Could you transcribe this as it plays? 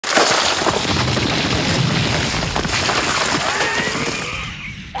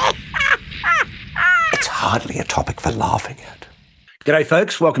hardly a topic for laughing at. G'day,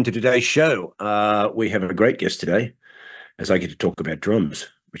 folks. Welcome to today's show. We have a great guest today, as I get to talk about drums,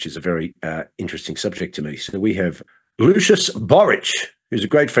 which is a very interesting subject to me. So we have Lucius Borich, who's a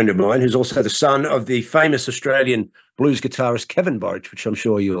great friend of mine, who's also the son of the famous Australian blues guitarist Kevin Borich, which I'm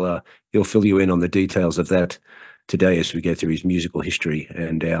sure he'll fill you in on the details of that today as we go through his musical history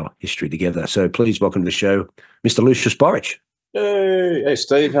and our history together. So please welcome to the show, Mr. Lucius Borich. Hey,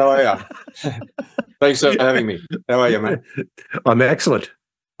 Steve, how are you? Thanks for having me. How are you, man? I'm excellent.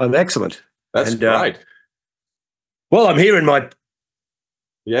 That's great. Well, I'm here in my...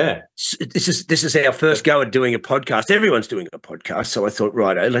 Yeah. This is our first go at doing a podcast. Everyone's doing a podcast. So I thought,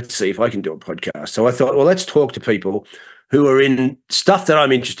 right, let's see if I can do a podcast. So I thought, well, let's talk to people who are in stuff that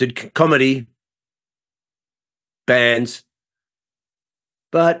I'm interested in, comedy, bands,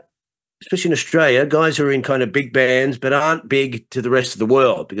 but especially in Australia, guys who are in kind of big bands but aren't big to the rest of the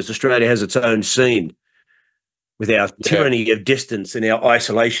world, because Australia has its own scene with our tyranny of distance and our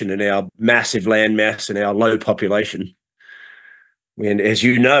isolation and our massive landmass and our low population. And as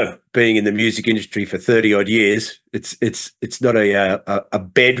you know, being in the music industry for 30-odd years, it's not a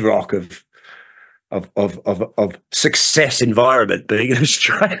bedrock of success environment being in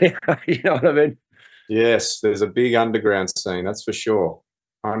Australia. You know what I mean? Yes, there's a big underground scene, that's for sure.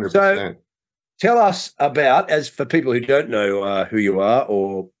 100%. So tell us about, as for people who don't know who you are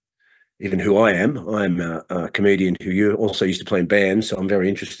or even who I am. I'm a comedian who you also used to play in bands, so I'm very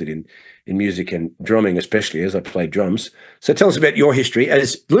interested in music and drumming, especially as I play drums. So tell us about your history.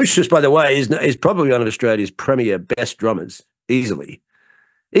 As Lucius, by the way, is probably one of Australia's premier best drummers, easily,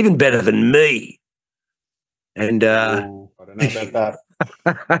 even better than me. And I don't know about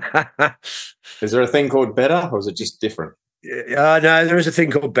that. Is there a thing called better, or is it just different? No, there is a thing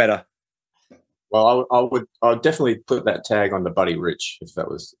called better. Well, I would definitely put that tag on the Buddy Rich if that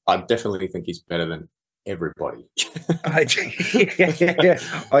was. I definitely think he's better than everybody.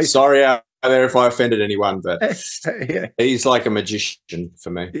 Sorry out there if I offended anyone, but he's like a magician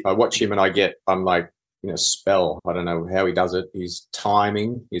for me. I watch him and I'm like, spell. I don't know how he does it. His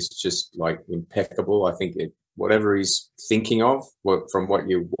timing is just like impeccable. I think whatever he's thinking of, from what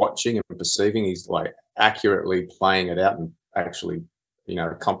you're watching and perceiving, he's like accurately playing it out and actually,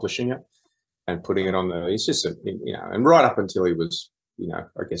 accomplishing it and putting it on he's just, and right up until he was,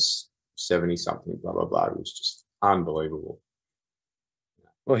 I guess 70 something, blah, blah, blah. It was just unbelievable.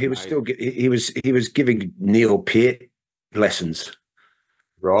 Well, he was he was giving Neil Peart lessons.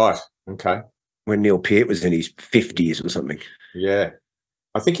 Right. Okay. When Neil Peart was in his 50s or something. Yeah.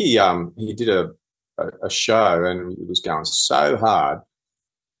 I think he did a show and he was going so hard.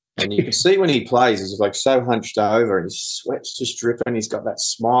 And you can see when he plays, he's like so hunched over and his sweat's just dripping. He's got that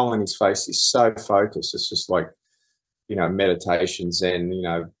smile on his face. He's so focused. It's just like, meditation, Zen,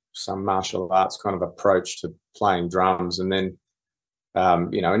 some martial arts kind of approach to playing drums. And then,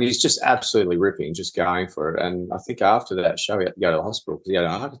 and he's just absolutely ripping, just going for it. And I think after that show, he had to go to the hospital because he had a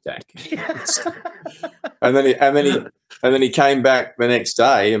heart attack. and then he came back the next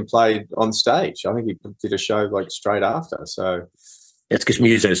day and played on stage. I think he did a show like straight after. So it's because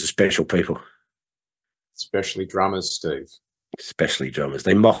musicians are special people. Especially drummers, Steve. Especially drummers.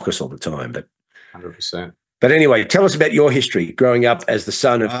 They mock us all the time, but 100%. But anyway, tell us about your history growing up as the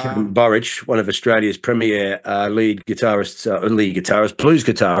son of Kevin Borich, one of Australia's premier blues guitarists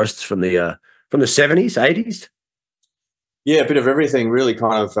from the 70s, 80s. Yeah, a bit of everything, really.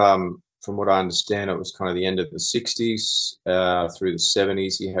 Kind of from what I understand, it was kind of the end of the 60s through the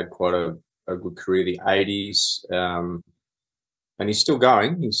 70s. He had quite a good career. The 80s, and he's still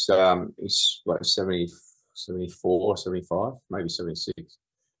going. He's like 70, 74, 75, maybe 76.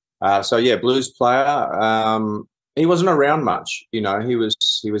 So yeah, blues player. He wasn't around much, he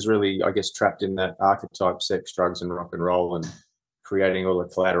was really, I guess, trapped in that archetype, sex, drugs, and rock and roll, and creating all the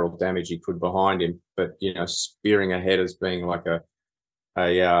collateral damage he could behind him. But spearing ahead as being like a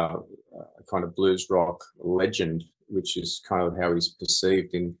kind of blues rock legend, which is kind of how he's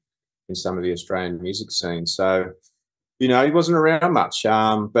perceived in some of the Australian music scene. So he wasn't around much,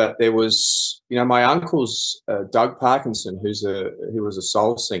 but there was, my uncle's Doug Parkinson, who was a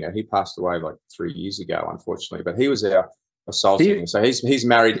soul singer. He passed away like 3 years ago, unfortunately, but he was a soul singer. So he's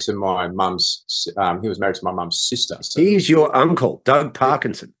married to my mum's. He was married to my mum's sister. So he's your uncle, Doug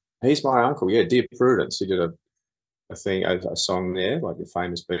Parkinson. He's my uncle. Yeah, Dear Prudence. He did a song there, like the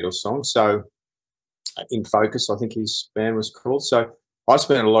famous Beatles song. So In Focus, I think his band was called. So I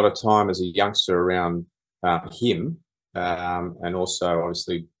spent a lot of time as a youngster around him. And also,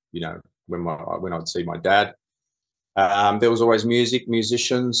 obviously, when I'd see my dad, there was always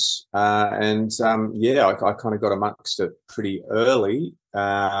musicians, and I kind of got amongst it pretty early.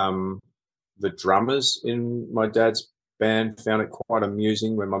 the drummers in my dad's band found it quite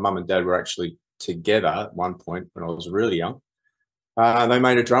amusing when my mum and dad were actually together at one point when I was really young. They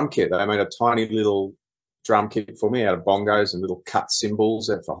made a drum kit. They made a tiny little drum kit for me out of bongos and little cut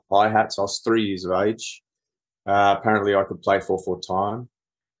cymbals for hi-hats. I was 3 years of age. Apparently I could play 4/4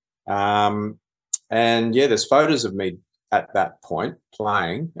 time. And yeah, there's photos of me at that point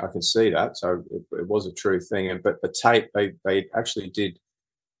playing. I can see that. So it was a true thing. But the tape, they actually did,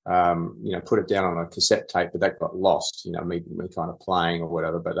 put it down on a cassette tape, but that got lost, me kind of playing or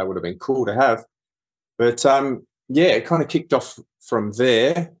whatever, but that would have been cool to have. But yeah, it kind of kicked off from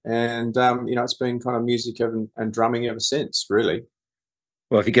there. And, it's been kind of music and drumming ever since, really.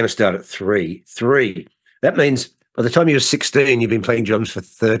 Well, if you're going to start at three, that means by the time you're 16, you've been playing drums for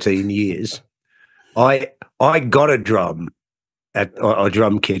 13 years. I got a drum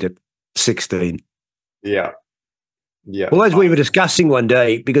kit at 16. Yeah. Yeah. Well, as we were discussing one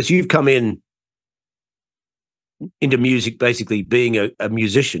day, because you've come into music basically being a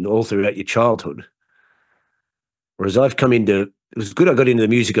musician all throughout your childhood, whereas I've come into, it was good I got into the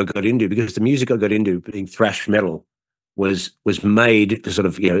music I got into, because the music I got into, being thrash metal, was made sort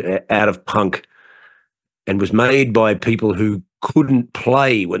of out of punk, and was made by people who couldn't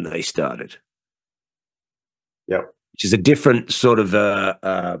play when they started. Yeah, which is a different sort of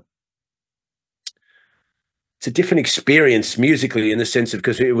it's a different experience musically, in the sense of,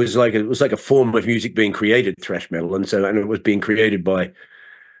 because it was like a form of music being created, thrash metal, and it was being created by.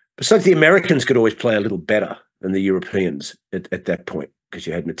 Besides, the Americans could always play a little better than the Europeans at that point, because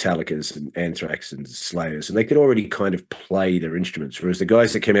you had Metallicas and Anthrax and Slayers, and they could already kind of play their instruments. Whereas the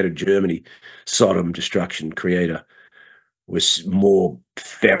guys that came out of Germany, Sodom, Destruction, Creator, was more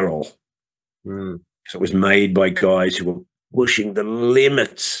feral. Mm. So it was made by guys who were pushing the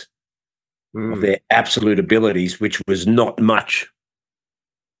limits of their absolute abilities, which was not much.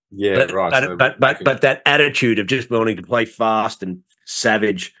 Yeah, right. But that attitude of just wanting to play fast and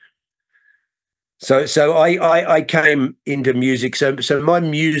savage. So I came into music. So my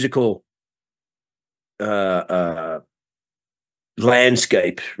musical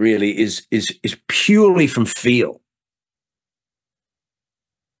landscape really is purely from feel.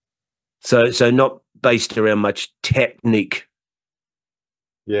 So not based around much technique.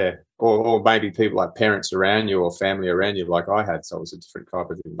 Yeah, or maybe people like parents around you or family around you, like I had. So it was a different type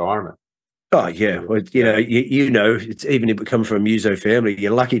of environment. Oh yeah, well, it's, even if we come from a muso family,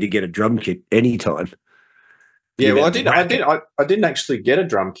 you're lucky to get a drum kit anytime. Yeah, well, I didn't actually get a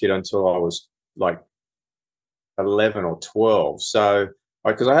drum kit until I was like 11 or 12. So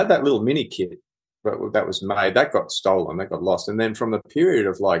because I had that little mini kit, but that was made, that got stolen, that got lost, and then from the period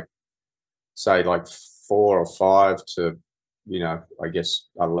of say 4 or 5 to I guess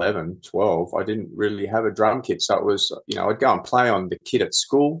 11, 12, I didn't really have a drum kit. So it was, I'd go and play on the kit at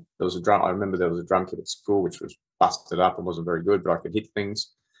school. There was a drum. I remember there was a drum kit at school which was busted up and wasn't very good, but I could hit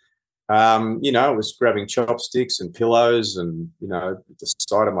things. I was grabbing chopsticks and pillows and the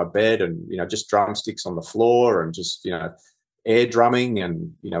side of my bed, and just drumsticks on the floor, and just air drumming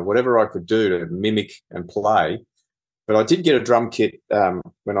and whatever I could do to mimic and play. But I did get a drum kit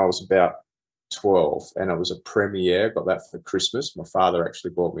when I was about 12, and it was a Premiere. Got that for Christmas. My father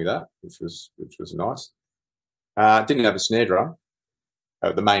actually bought me that, which was nice. Didn't have a snare drum,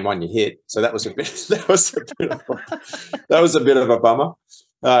 the main one you hit. So that was a bit of a bummer.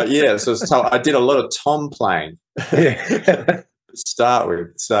 Yeah, so I did a lot of tom playing to start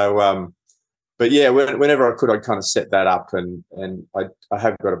with. So, but yeah, whenever I could, I'd kind of set that up, and I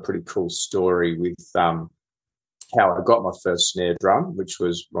have got a pretty cool story with how I got my first snare drum, which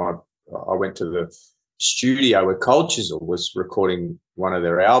was I went to the studio where Cold Chisel was recording one of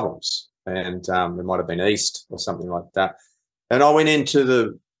their albums, and it might have been East or something like that. And I went into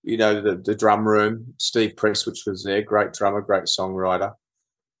the drum room. Steve Presswich was there, great drummer, great songwriter,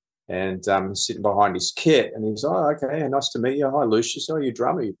 and sitting behind his kit. And he's, "Oh, okay, nice to meet you. Hi, Lucius. Oh, you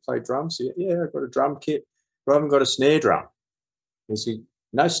drummer? You play drums?" Yeah, I've got a drum kit, but I haven't got a snare drum. He said,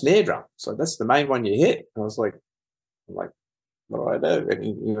 "No snare drum." So that's the main one you hit. And I was like, what do I do? And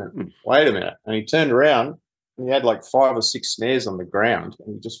he went, "Wait a minute." And he turned around and he had like 5 or 6 snares on the ground,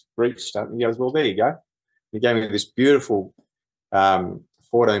 and he just reached up and he goes, "Well, there you go." He gave me this beautiful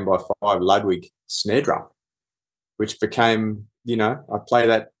 14 by 5 Ludwig snare drum, which became, I play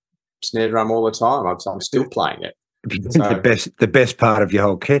that snare drum all the time. I'm still playing it. So, the best part of your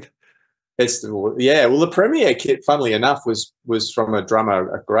whole kit. Well, the Premiere kit, funnily enough, was from a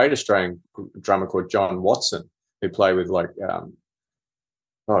great Australian drummer called John Watson, who played with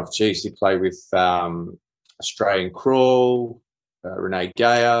he played with Australian Crawl, Renee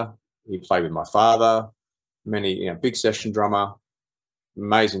Gayer. He played with my father, many, big session drummer.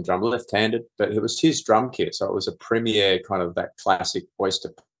 amazing drum, left-handed, but it was his drum kit. So it was a premier kind of that classic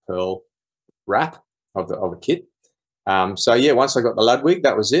oyster pearl wrap of the kit. So yeah, once I got the Ludwig,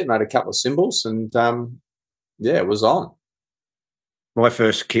 that was it. Made a couple of cymbals, and yeah, it was on. My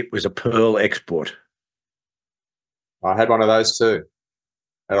first kit was a pearl export. I had one of those too.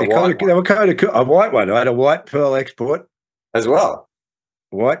 They were kind of cool. A white one. I had a white pearl export as well.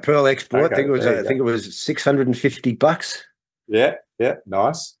 White pearl export. Okay, I think it was $650. Yeah,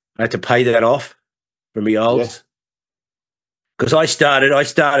 nice. I had to pay that off from my olds because I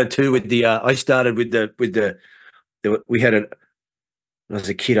started too with the. We had when I was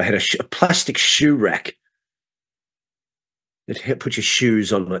a kid, I had a plastic shoe rack that had put your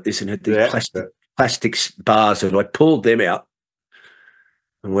shoes on like this and had these plastic bars, and I pulled them out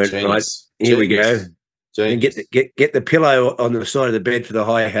and went, right, here we go. And get the pillow on the side of the bed for the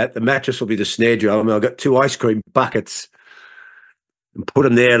hi-hat. The mattress will be the snare drum. I got 2 ice cream buckets and put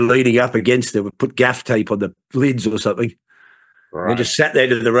them there leaning up against it. We put gaff tape on the lids or something. Right. And just sat there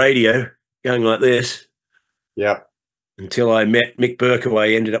to the radio going like this. Yeah. Until I met Mick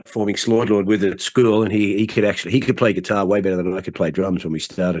Berkoway, ended up forming Slord Lord with it at school, and he could play guitar way better than I could play drums when we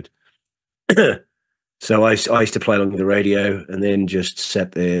started. So I used to play along the radio, and then just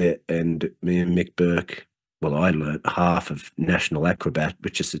sat there, and me and Mick Burke, well, I learnt half of National Acrobat,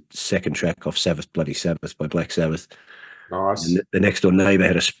 which is the second track off Sabbath Bloody Sabbath by Black Sabbath. Nice. And the next door neighbour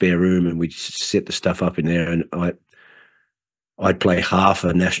had a spare room, and we'd set the stuff up in there, and I'd play half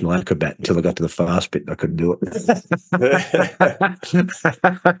of National Acrobat until I got to the fast bit and I couldn't do it.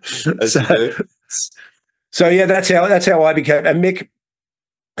 So yeah, that's how I became, and Mick,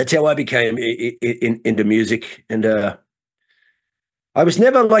 that's how I became into music. And I was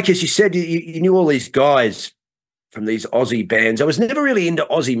never, like, as you said, you knew all these guys from these Aussie bands. I was never really into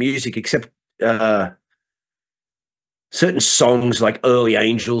Aussie music except certain songs, like early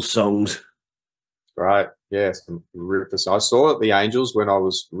Angels songs. Right. Yeah. Some rippers. I saw the Angels when I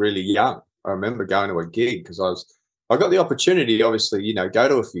was really young. I remember going to a gig because I got the opportunity, obviously, go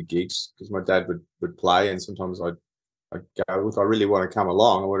to a few gigs because my dad would play, and sometimes I'd go, if I really want to come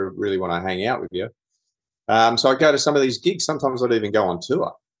along, I would really want to hang out with you. So I go to some of these gigs. Sometimes I'd even go on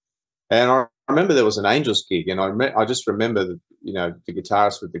tour. And I remember there was an Angels gig, and I just remember the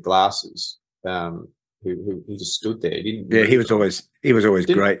guitarist with the glasses, who he just stood there. He was always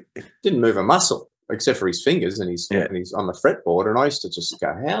great. Didn't move a muscle except for his fingers, and he's on the fretboard. And I used to just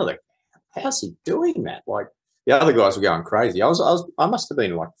go, how's he doing that? Like, the other guys were going crazy. I must have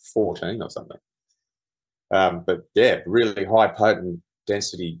been like 14 or something. But yeah, really high potent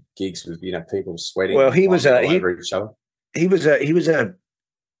density gigs with people sweating. Well, he was over each other. He was a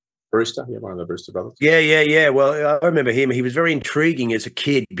Brewster, one of the Brewster brothers. Yeah. Well, I remember him. He was very intriguing as a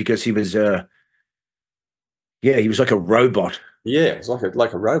kid because he was he was like a robot. Yeah, it was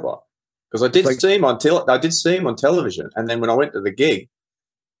like a robot. Because I did see him on television, and then when I went to the gig,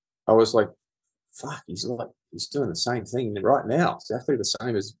 I was like, "Fuck, he's doing the same thing right now, exactly the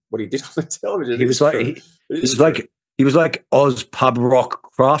same as what he did on the television." He was like Oz pub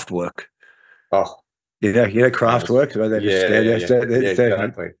rock Kraftwerk. Oh, Kraftwerk.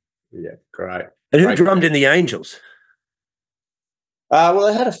 Exactly. Yeah, great. And who drummed in the Angels? Well,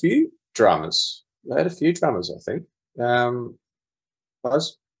 they had a few drummers. I think.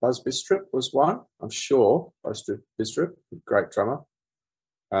 Buzz Bistrop was one, I'm sure. Buzz Bistrop, great drummer.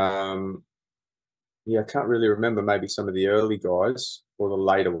 I can't really remember maybe some of the early guys or the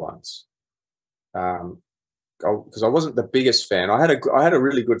later ones. Because I wasn't the biggest fan. I had a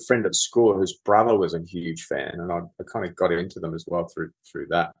really good friend at school whose brother was a huge fan, and I kind of got into them as well through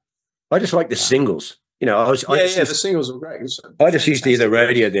that. I just like the singles. The singles were great. I just used to hear the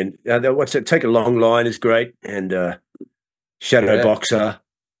radio then. What's it? Take a Long Line is great, and Shadow Boxer.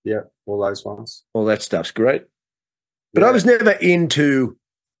 Yeah, all those ones. All that stuff's great. But I was never into,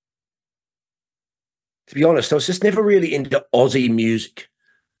 to be honest, I was just never really into Aussie music.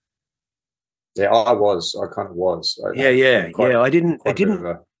 Yeah, I kind of was.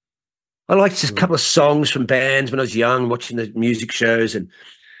 I liked just a couple of songs from bands when I was young, watching the music shows, and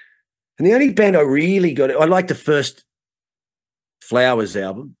the only band I really got, I liked the first Flowers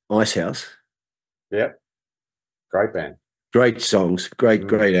album, Icehouse. Yeah, great band. Great songs, great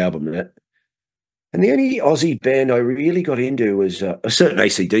album, that. And the only Aussie band I really got into was certain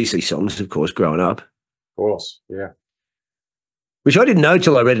AC/DC songs, of course, growing up. Of course, yeah. Which I didn't know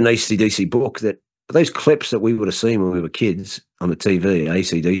till I read an AC/DC book, that those clips that we would have seen when we were kids on the TV,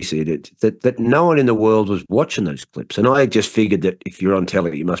 AC/DC, that no one in the world was watching those clips. And I just figured that if you're on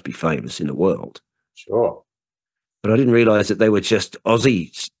telly, you must be famous in the world. Sure. But I didn't realise that they were just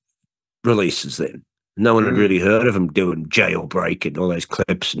Aussie releases then. No one had really heard of him doing Jailbreak and all those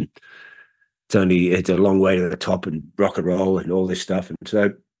clips, and it's a long way to the top and rock and roll and all this stuff. And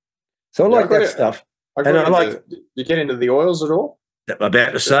so I like that stuff. You get into the Oils at all? I'm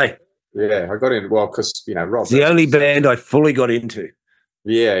about to say. Yeah, I got in, well, because, Rob. It's the only band I fully got into.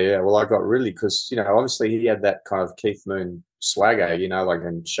 Yeah. Well, I got really, because, obviously he had that kind of Keith Moon swagger,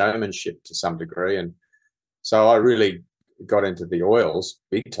 and showmanship to some degree. And so I really got into the Oils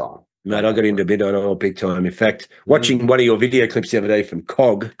big time. Mate, I got into Midnight Oil big time. In fact, watching one of your video clips the other day from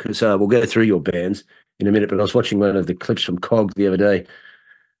Cog, because we'll go through your bands in a minute, but I was watching one of the clips from Cog the other day.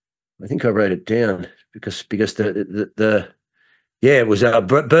 I think I wrote it down because it was a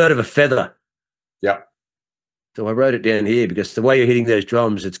bird of a feather. Yeah. So I wrote it down here because the way you're hitting those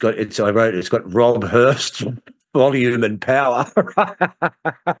drums, it's got Rob Hurst volume and power.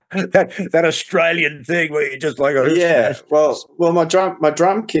 that Australian thing where you just like well my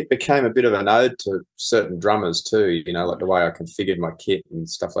drum kit became a bit of an ode to certain drummers too, like the way I configured my kit and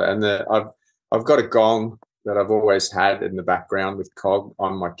stuff like that. And I've got a gong that I've always had in the background with Cog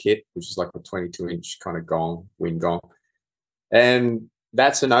on my kit, which is like a 22-inch kind of gong, wind gong. And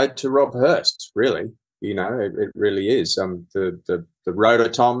that's an ode to Rob Hurst, really. It really is. The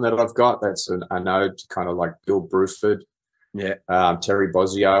Rototom that I've got, that's an ode to kind of like Bill Bruford, Terry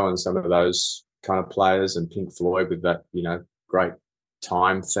Bozzio and some of those kind of players, and Pink Floyd with that, great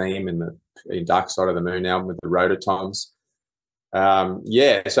time theme in Dark Side of the Moon album with the Rototoms. So,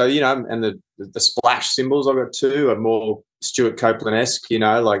 and the splash cymbals I've got too are more Stuart Copeland-esque,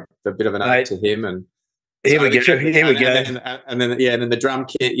 like a bit of an ode to him. And Here we go. And then the drum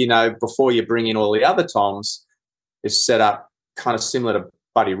kit, before you bring in all the other toms, is set up kind of similar to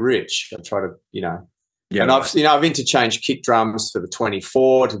Buddy Rich. I try to, I've interchanged kick drums for the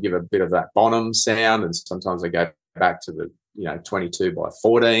 24 to give a bit of that Bonham sound, and sometimes I go back to the 22 by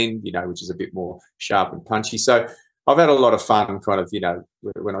 14, which is a bit more sharp and punchy. So I've had a lot of fun, kind of,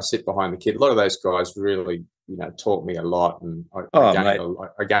 when I sit behind the kit. A lot of those guys really, taught me a lot, and I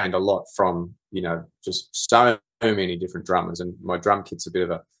gained a lot from, just so many different drummers. And my drum kit's a bit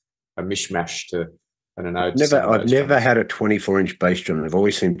of a mishmash to an ode. I've never had a 24-inch bass drum. They've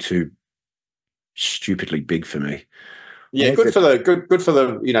always seemed too stupidly big for me. Yeah, good for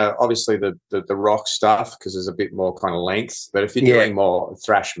the obviously the rock stuff, because there's a bit more kind of length. But if you're doing more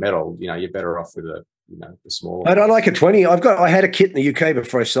thrash metal, you're better off with the smaller. I don't like a 20. I had a kit in the UK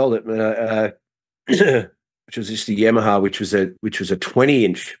before I sold it, which was just the Yamaha, which was a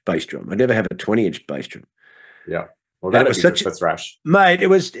 20-inch bass drum. I never have a 20-inch bass drum. Yeah, well, that was such for thrash, mate. It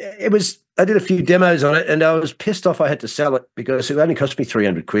was. I did a few demos on it, and I was pissed off I had to sell it because it only cost me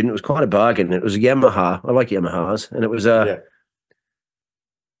 300 quid, and it was quite a bargain. It was a Yamaha. I like Yamahas, and it was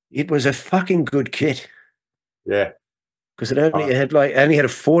It was a fucking good kit. Yeah, because it only had a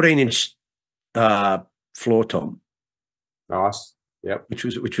 14-inch floor tom. Nice. Yep.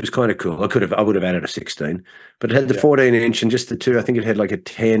 Which was kind of cool. I would have added a 16, but it had the 14-inch and just the two. I think it had like a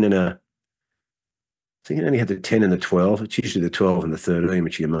 10 and I think it only had the 10 and the 12. It's usually the 12 and the 13,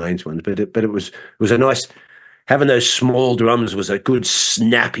 which are your mains ones. But it was a nice, having those small drums was a good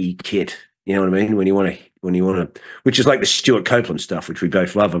snappy kit. You know what I mean? When you want to, which is like the Stuart Copeland stuff, which we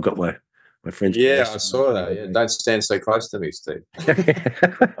both love. I've got my friends. Yeah, I saw that. Yeah. Don't stand so close to me, Steve.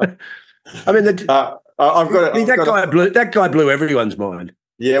 I mean, that guy blew everyone's mind.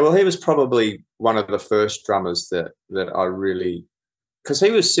 Yeah, well, he was probably one of the first drummers that I really, because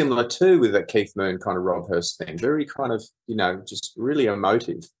he was similar too with that Keith Moon kind of Rob Hurst thing, very kind of just really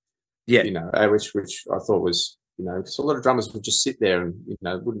emotive. Yeah, which I thought was because a lot of drummers would just sit there and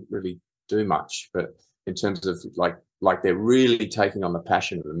wouldn't really do much, but in terms of like they're really taking on the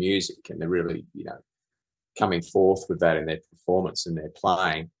passion of the music, and they're really coming forth with that in their performance and their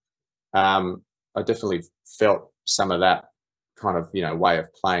playing. I definitely felt some of that kind of way of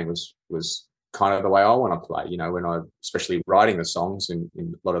playing was kind of the way I want to play. When I, especially writing the songs in a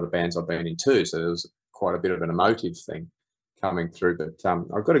lot of the bands I've been in too. So there was quite a bit of an emotive thing coming through. But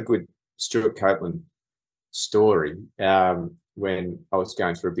I've got a good Stuart Copeland story when I was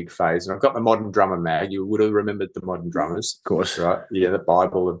going through a big phase, and I've got the Modern Drummer mag. You would have remembered the Modern Drummers, of course, right? Yeah, the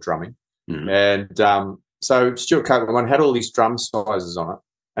Bible of drumming. Mm-hmm. And so Stuart Copeland one had all these drum sizes on it.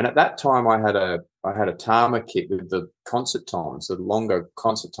 And at that time, I had a Tama kit with the concert toms, the longer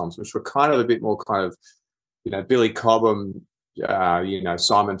concert toms, which were kind of a bit more kind of, Billy Cobham,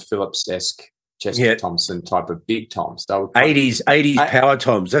 Simon Phillips-esque, Chester Thompson type of big toms. They were 80s power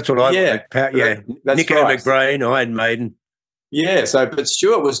toms. That's what I like. Nico McBrain, Iron Maiden. Yeah. So, but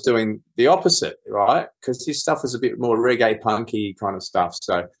Stuart was doing the opposite, right? Because his stuff was a bit more reggae punky kind of stuff.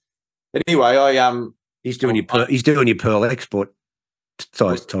 So, anyway, he's doing your Pearl Export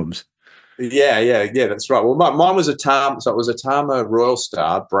size toms. Yeah. That's right. Well, mine was a Tama, so it was a Tama Royal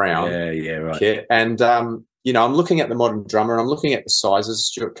Star Brown. Yeah, right. Kit. And you know, I'm looking at the modern drummer, and I'm looking at the sizes,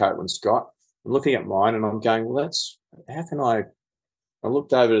 Stuart Copeland Scott. I'm looking at mine, and I'm going, well, how can I? I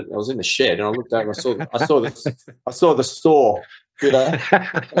looked over. I was in the shed, and I looked over. I saw the saw, you know,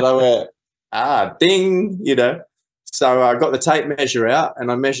 and I went, ding, you know. So I got the tape measure out,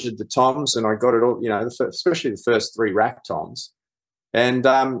 and I measured the toms, and I got it all, you know, especially the first 3 rack toms, and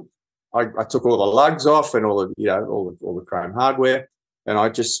I took all the lugs off and all the, you know, all the chrome hardware, and I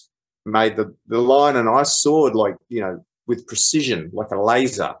just made the line, and I sawed, like, you know, with precision, like a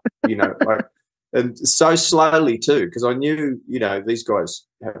laser, you know, like, and so slowly too, because I knew, you know, these guys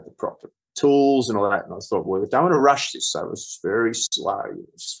have the proper tools and all that, and I thought, well, I don't want to rush this, so it was very slow,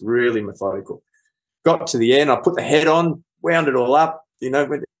 just really methodical. Got to the end, I put the head on, wound it all up, you know,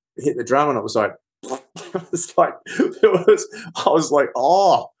 when it hit the drum, and it was like, I was like,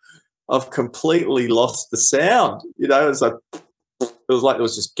 oh, I've completely lost the sound. You know, it was like there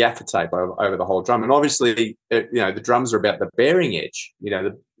was just gaffer tape over the whole drum. And obviously, you know, the drums are about the bearing edge. You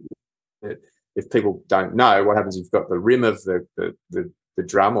know, if people don't know what happens, if you've got the rim of the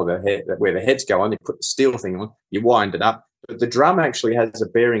drum or the head, where the heads go on, you put the steel thing on, you wind it up. But the drum actually has a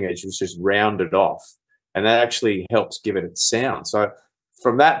bearing edge which is rounded off, and that actually helps give it its sound. So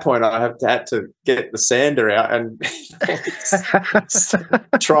from that point, I had to get the sander out and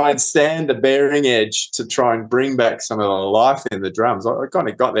try and sand the bearing edge to try and bring back some of the life in the drums. I kind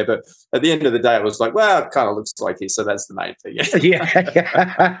of got there, but at the end of the day, it was like, well, it kind of looks like it, so that's the main thing. Yeah.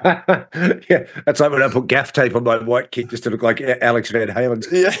 That's like when I put gaff tape on my white kit just to look like Alex Van Halen's.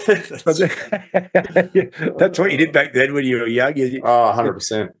 Yeah. That's what you did back then when you were young.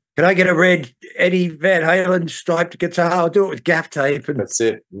 100%. Can I get a red Eddie Van Halen striped guitar? I'll do it with gaff tape. And that's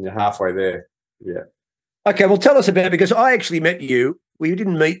it. And you're halfway there. Yeah. Okay, well, tell us about it, because I actually met you. We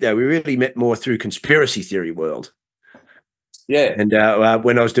didn't meet, though. We really met more through conspiracy theory world. Yeah. And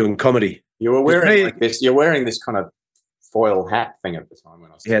when I was doing comedy. You were wearing like this. You're wearing this kind of foil hat thing at the time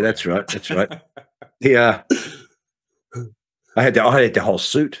when I was. Yeah, that's right. That's right. Yeah. I had the whole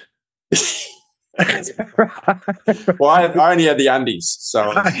suit. Well, I only had the undies,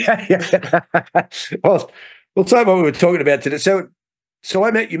 so. Well, we'll tell you what we were talking about today. So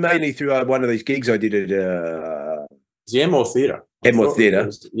I met you mainly through one of these gigs I did at the Enmore Theatre. Enmore Theatre.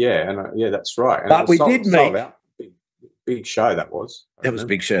 Yeah, and yeah, that's right. And but we did meet. Big show that was. That was a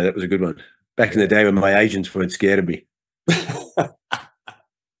big show. That was a good one. Back in the day when my agents weren't scared of me.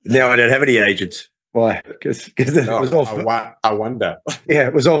 Now I don't have any agents. Why? Because it was all fun. I wonder. Yeah,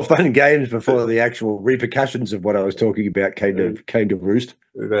 it was all fun and games before the actual repercussions of what I was talking about came to roost.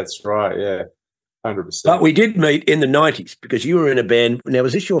 That's right, yeah. 100%. But we did meet in the 90s, because you were in a band. Now,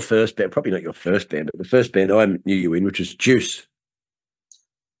 was this your first band? Probably not your first band, but the first band I knew you in, which was Juice.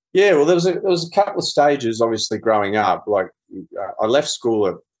 Yeah, well, there was a couple of stages, obviously, growing up. Like, I left school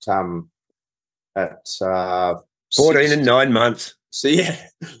at 14 and 9 months. So, yeah.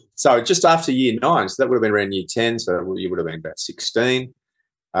 So just after year 9, so that would have been around year 10, so you would have been about 16.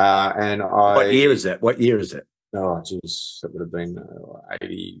 And What year is that? Oh, geez, that would have been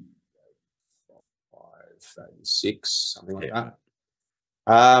 85, 86, something like that.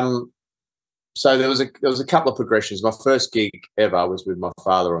 So there was a couple of progressions. My first gig ever was with my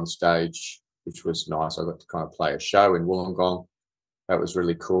father on stage, which was nice. I got to kind of play a show in Wollongong. That was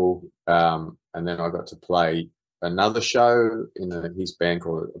really cool. And then I got to play another show in his band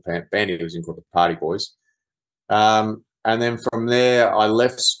called a band he was in called the Party Boys. And then from there, I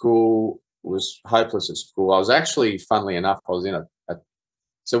left school, was hopeless at school. I was actually, funnily enough, I was in it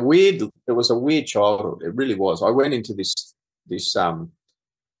was a weird childhood. It really was. I went into this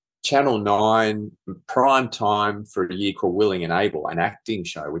Channel 9 prime time for a year called Willing and Able, an acting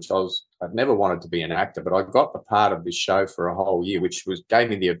show, which I'd never wanted to be an actor, but I got the part of this show for a whole year, which gave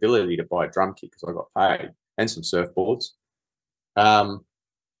me the ability to buy a drum kit because I got paid, and some surfboards.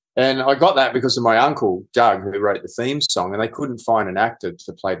 And I got that because of my uncle, Doug, who wrote the theme song, and they couldn't find an actor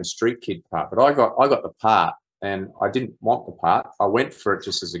to play the street kid part. But I got the part, and I didn't want the part. I went for it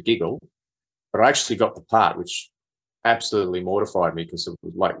just as a giggle, but I actually got the part, which absolutely mortified me because it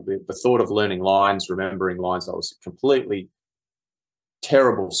was like the thought of learning lines, remembering lines. I was a completely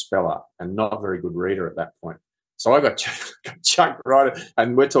terrible speller and not very good reader at that point. So I got chucked right,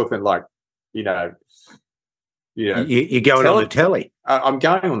 and we're talking like, you're going on the telly. I'm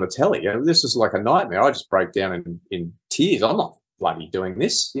going on the telly. This is like a nightmare. I just broke down in tears. I'm not bloody doing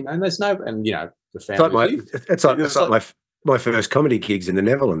this, and there's no, and the family. It's like my first comedy gigs in the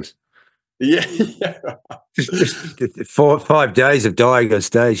Netherlands. Yeah. Just 4 or 5 days of dying on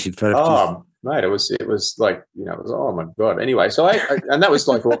stage in front of mate, it was like, you know, it was, oh my God. Anyway, so I and that was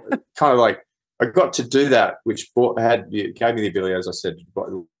like kind of like, I got to do that, which gave me the ability, as I said,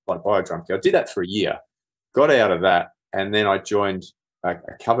 to buy a drum kit. I did that for a year, got out of that, and then I joined a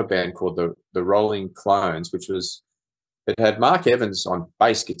cover band called the Rolling Clones, it had Mark Evans on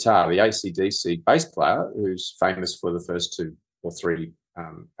bass guitar, the AC/DC bass player, who's famous for the first 2 or 3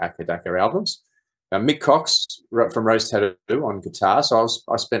 Akka Daka albums. Mick Cox from Rose Tattoo on guitar. So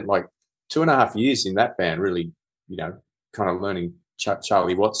I spent like 2.5 years in that band, really, you know, kind of learning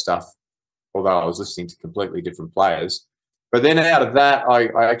Charlie Watts stuff, although I was listening to completely different players. But then out of that, I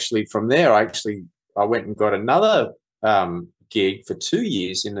went and got another gig for 2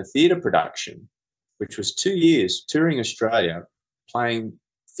 years in the theatre production, which was 2 years touring Australia, playing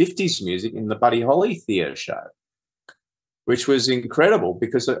 50s music in the Buddy Holly Theatre show, which was incredible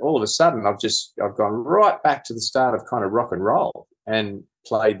because all of a sudden I've gone right back to the start of kind of rock and roll and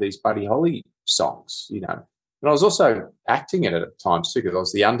played these Buddy Holly songs, you know. And I was also acting in it at times too, because I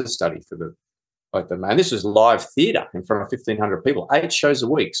was the understudy for the man. This was live theatre in front of 1,500 people, 8 shows a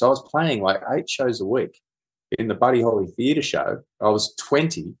week. So I was playing like 8 shows a week in the Buddy Holly Theatre show. I was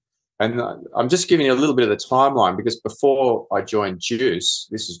 20. And I'm just giving you a little bit of the timeline because before I joined Juice,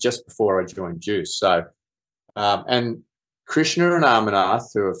 this is just before I joined Juice. So, and Krishna and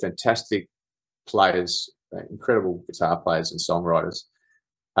Amarnath, who are fantastic players, incredible guitar players and songwriters,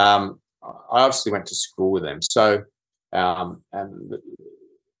 I obviously went to school with them. So, and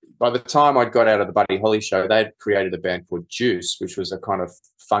by the time I got out of the Buddy Holly show, they'd created a band called Juice, which was a kind of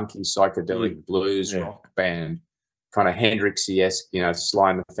funky psychedelic blues rock band, kind of Hendrixy-esque, you know,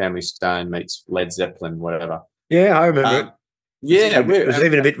 Sly and the Family Stone meets Led Zeppelin, whatever. Yeah, I remember it. Yeah, it was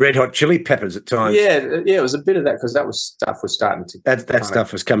even a bit Red Hot Chili Peppers at times. Yeah, it was a bit of that because stuff was starting to. That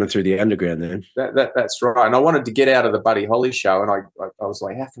stuff was coming through the underground then. That's right. And I wanted to get out of the Buddy Holly show, and I was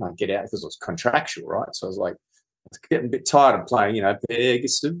like, how can I get out? Because it was contractual, right? So I was like, I was getting a bit tired of playing, you know,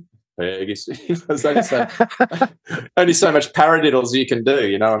 Pegasus. There's only so much paradiddles you can do,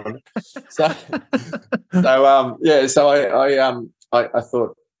 you know what I mean? So I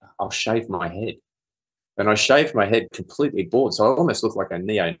thought I'll shave my head. And I shaved my head completely bald, so I almost looked like a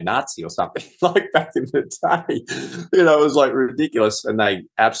neo-Nazi or something, like back in the day. You know, it was like ridiculous, and they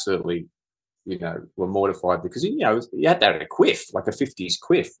absolutely, you know, were mortified because, you know, you had that at a quiff, like a 50s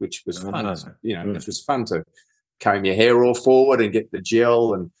quiff, which was fun. You know, which was fun to comb your hair all forward and get the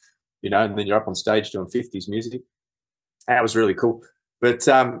gel, and you know, and then you're up on stage doing 50s music. That was really cool. But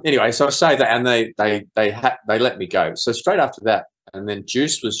anyway, so I say that, and they let me go. So straight after that. And then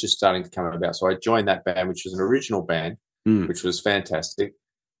Juice was just starting to come about. So I joined that band, which was an original band, which was fantastic.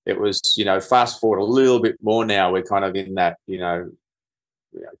 It was, you know, fast forward a little bit more now, we're kind of in that, you know,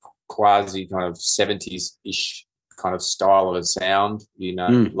 quasi kind of 70s-ish kind of style of a sound, you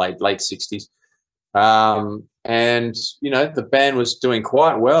know, late 60s. And, you know, the band was doing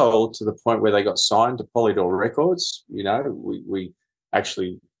quite well to the point where they got signed to Polydor Records. You know, we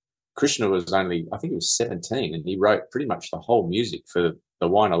actually... Krishna was only, I think he was 17, and he wrote pretty much the whole music for the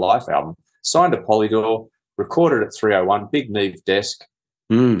Wine of Life album. Signed to Polydor, recorded at 301, big Neve desk,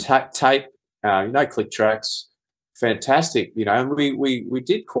 tape, you know, click tracks, fantastic, you know. And we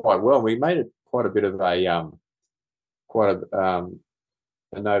did quite well. We made it quite a bit of a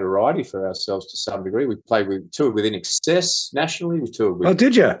notoriety for ourselves to some degree. We toured with In Excess nationally. We toured with. Oh,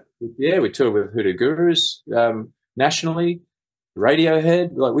 did you? Yeah, we toured with Hoodoo Gurus nationally.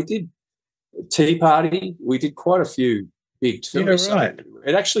 Radiohead, like we did Tea Party, we did quite a few big tours. Yeah, right.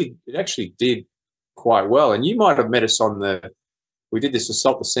 It actually did quite well. And you might have met us on we did this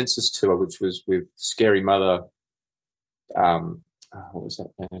Assault the Census tour, which was with Scary Mother. What was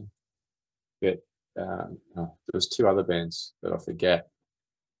that band? There was 2 other bands that I forget.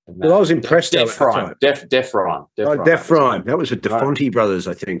 Well, I was impressed. Def Rhyme. Def Rhyme. Def Rhyme. That was with the Fonte brothers,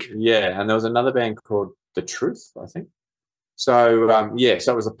 I think. Yeah, and there was another band called The Truth, I think. So,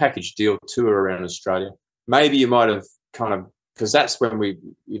 so it was a package deal tour around Australia. Maybe you might have kind of, because that's when we,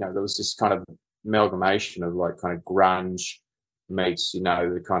 you know, there was this kind of amalgamation of like kind of grunge meets, you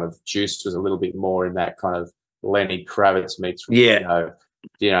know, the kind of Juice was a little bit more in that kind of Lenny Kravitz meets, you know,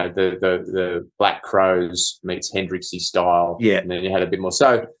 the Black Crows meets Hendrixy style. Yeah. And then you had a bit more.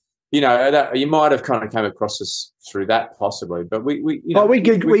 So, you know, you might have kind of come across us through that possibly, but we did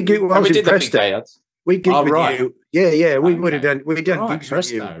the big dayouts. We gigged with you. Yeah. We would have done. We done gigs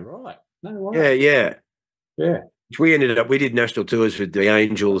with you. Right. No, right. Yeah. We did national tours with the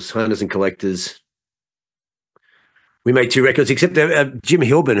Angels, Hunters and Collectors. We made 2 records, except Jim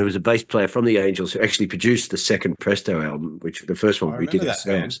Hilburn, who was a bass player from the Angels, who actually produced the second Presto album, which the first one we did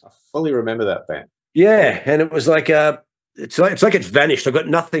ourselves. I fully remember that band. Yeah, and it was like it's like it's vanished. I've got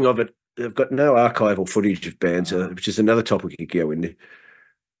nothing of it. I've got no archival footage of bands, which is another topic you could go into.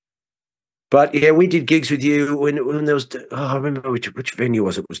 But yeah, we did gigs with you when there was. Oh, I remember which venue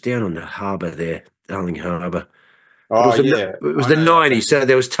was it? It was down on the harbour there, Darling Harbour. Oh, it was the '90s, so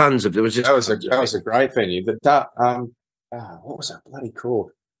there was tons of. There was just that was a great venue. But what was that bloody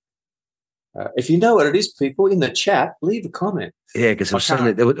called? If you know what it is, people in the chat, leave a comment. Yeah, because I was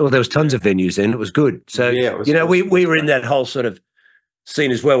saying that there was tons of venues then. It was good. So yeah, we were in that whole sort of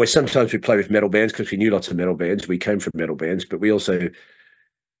scene as well, where sometimes we play with metal bands because we knew lots of metal bands. We came from metal bands, but we also,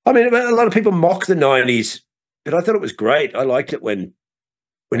 I mean, a lot of people mock the '90s, but I thought it was great. I liked it when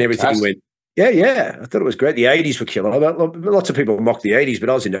everything went. Yeah. I thought it was great. The '80s were killer. Lots of people mock the '80s, but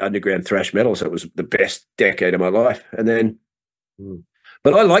I was into underground thrash metal, so it was the best decade of my life. And then,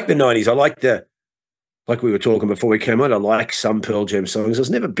 but I like the '90s. I like like we were talking before we came on, I like some Pearl Jam songs. I was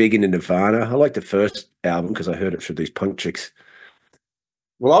never big into Nirvana. I liked the first album because I heard it through these punk chicks.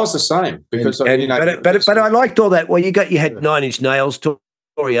 Well, I was the same because but I liked all that. Well, you had 9 Inch Nails,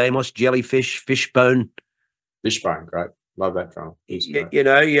 Tori Amos, Jellyfish, Fishbone, great. Love that drum. You had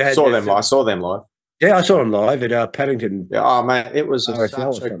I saw them live. Yeah, I saw them live at Paddington. Yeah, oh man, it was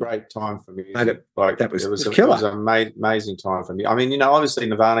such a great time for me. It was killer. It was an amazing time for me. I mean, obviously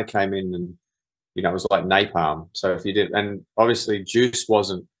Nirvana came in and it was like napalm. So if you did, and obviously Juice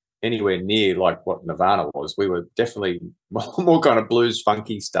wasn't anywhere near like what Nirvana was. We were definitely more kind of blues,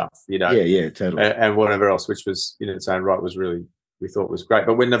 funky stuff, Yeah, totally. And whatever else, which was in its own right was really, we thought was great.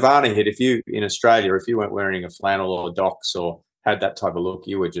 But when Nirvana hit, in Australia, if you weren't wearing a flannel or docs or had that type of look,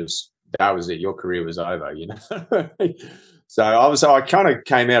 you were just, that was it. Your career was over, So I kind of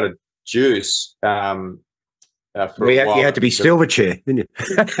came out of Juice. You had to be Silverchair, didn't you?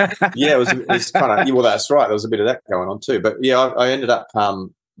 Yeah, it was kind of, well, that's right. There was a bit of that going on too. But yeah, I ended up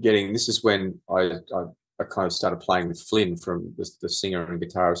this is when I kind of started playing with Flynn, from the singer and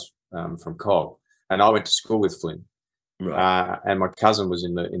guitarist from Cog. And I went to school with Flynn. Right. And my cousin was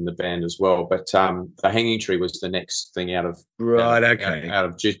in the band as well. But the Hanging Tree was the next thing out of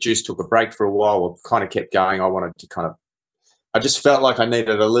Juice. Took a break for a while, kind of kept going. I just felt like I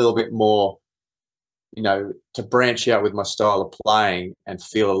needed a little bit more, to branch out with my style of playing and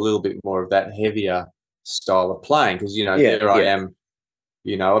feel a little bit more of that heavier style of playing. Because, I am,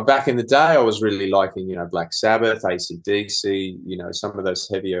 back in the day, I was really liking, Black Sabbath, AC/DC, some of those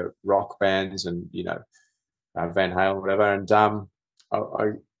heavier rock bands and, Van Halen, whatever. And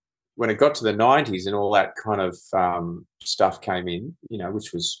I when it got to the 90s and all that kind of stuff came in,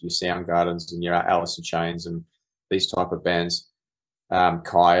 which was your Soundgardens and your Alice in Chains and these type of bands,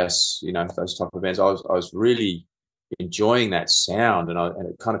 Caius, those type of bands. I was really enjoying that sound, and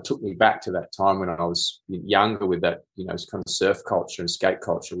it kind of took me back to that time when I was younger with that, kind of surf culture and skate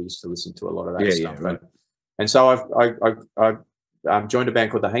culture. We used to listen to a lot of that stuff. Yeah, right. And so I joined a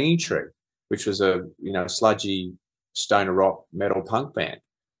band called The Hanging Tree, which was a sludgy stoner rock metal punk band,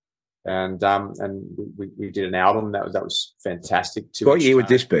 and we did an album that was fantastic. What year would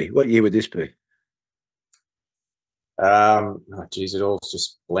this be? Oh geez, it all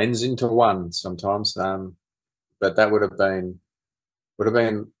just blends into one sometimes. But that would have been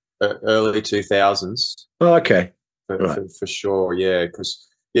early 2000s. Oh, okay, for sure. Yeah, because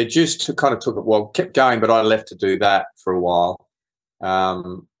Juice kind of took it. Well, kept going, but I left to do that for a while.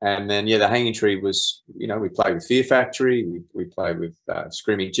 And then the Hanging Tree was, we played with Fear Factory, we played with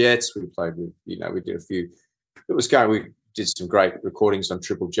Screaming Jets, we played with, we did a few. It was going. We did some great recordings on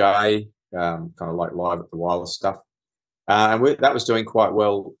Triple J, kind of like Live at the Wireless stuff. And that was doing quite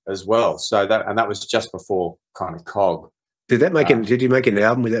well as well. So that was just before kind of Cog. Did you make an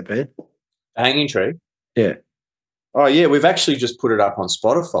album with that band? Hanging Tree? Yeah. Oh yeah, we've actually just put it up on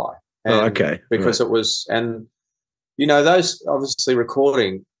Spotify. Okay. Because it was, and those obviously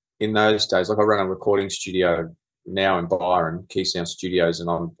recording in those days, like I run a recording studio now in Byron, Key Sound Studios, and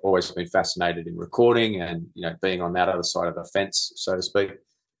I've always been fascinated in recording and, being on that other side of the fence, so to speak.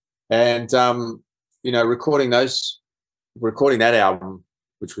 And, recording that album,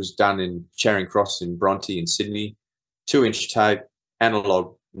 which was done in Charing Cross in Bronte in Sydney, 2-inch tape,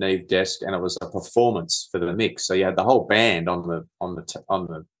 analog Neve desk, and it was a performance for the mix. So you had the whole band on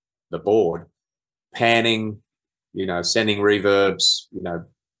the board, panning, sending reverbs,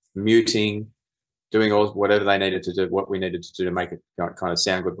 muting, doing all whatever they needed to do, what we needed to do to make it kind of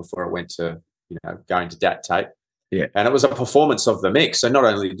sound good before it went to, going to DAT tape. Yeah. And it was a performance of the mix. So not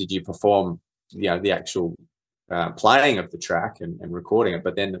only did you perform, the actual playing of the track and recording it,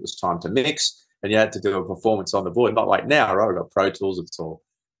 but then it was time to mix, and you had to do a performance on the board. Not like now, right? We've got Pro Tools. It's all,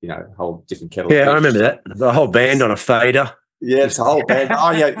 whole different kettle. Yeah, I remember that. The whole band on a fader. Yeah, it's a whole band.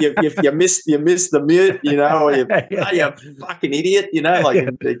 Oh, you missed the mute, you know, or you fucking idiot, you know, like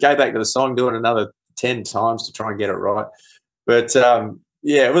go back to the song, do it another 10 times to try and get it right. But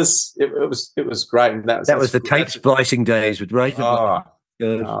yeah, it was great. And that was the tape splicing days with Razor.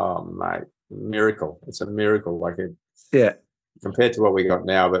 Oh, mate, miracle! It's a miracle. Like compared to what we got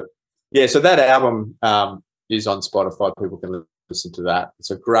now. But yeah, so that album is on Spotify. People can listen to that.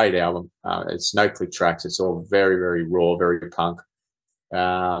 It's a great album. It's no click tracks. It's all very, very raw, very punk.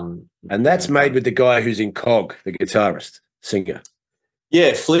 And that's made with the guy who's in Cog, the guitarist, singer.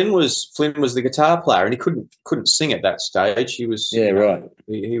 Yeah, Flynn was the guitar player, and he couldn't sing at that stage. He was right.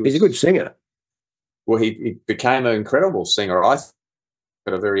 He's a good singer. Well, he became an incredible singer. I think,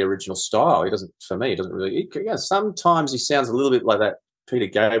 but a very original style. He doesn't really. Sometimes he sounds a little bit like that Peter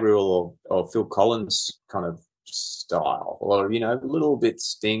Gabriel or Phil Collins kind of style, or a little bit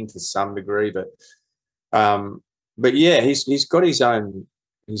Sting to some degree, but yeah, he's got his own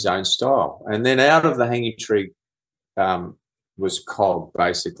style. And then out of the Hanging Tree was Cog,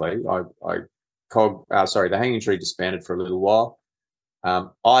 basically. The Hanging Tree disbanded for a little while.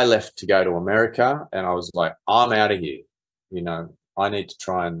 I left to go to America, and I was like, I'm out of here. I need to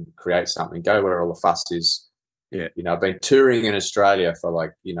try and create something, go where all the fuss is. Yeah. I've been touring in Australia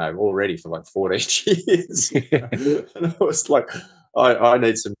for already for 14 years. And I was like, I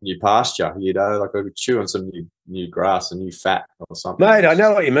need some new pasture, like I could chew on some new grass and new fat or something. Mate, I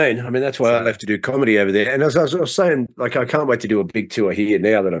know what you mean. I mean, that's why I left to do comedy over there. And as I was saying, like, I can't wait to do a big tour here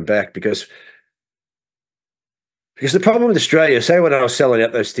now that I'm back, because the problem with Australia, say when I was selling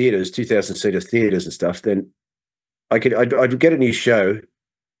out those theatres, 2,000-seater theatres and stuff, then I'd get a new show.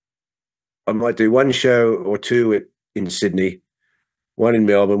 I might do one show or two in Sydney, one in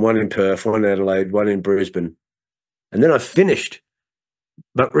Melbourne, one in Perth, one in Adelaide, one in Brisbane. And then I finished.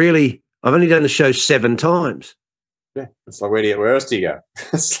 But really, I've only done the show 7 times. Yeah, it's like where else do you go?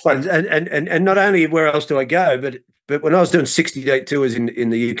 It's like, and not only where else do I go, but when I was doing 60-date tours in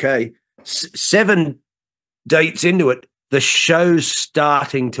the UK, 7 dates into it, the show's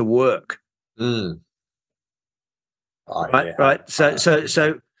starting to work. Mm. Oh, right, yeah. Right.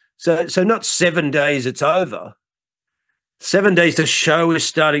 So not 7 days it's over. 7 days the show is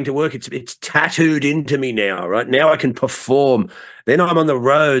starting to work. It's tattooed into me now, right? Now I can perform. Then I'm on the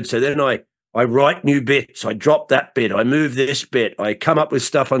road. So then I write new bits. I drop that bit. I move this bit. I come up with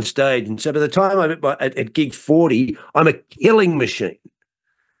stuff on stage. And so by the time I'm at gig 40, I'm a killing machine.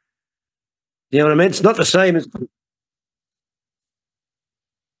 You know what I mean? It's not the same as...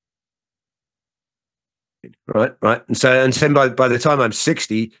 Right. And so by the time I'm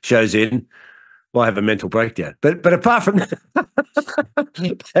 60, shows in, well, I have a mental breakdown. But apart from that,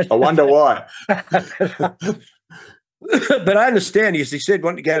 I wonder why. But I understand, as you said,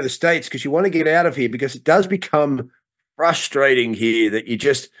 wanting to go to the States because you want to get out of here, because it does become frustrating here that you're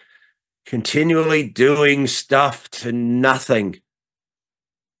just continually doing stuff to nothing.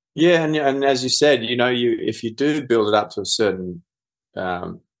 Yeah, and as you said, if you do build it up to a certain,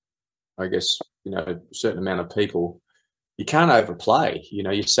 I guess, a certain amount of people, you can't overplay.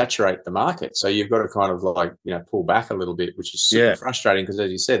 You saturate the market, so you've got to kind of pull back a little bit, which is super frustrating because,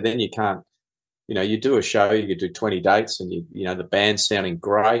 as you said, then you can't. You do a show, you could do 20 dates, and the band's sounding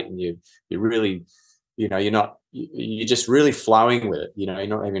great, and you really, you're just really flowing with it. You're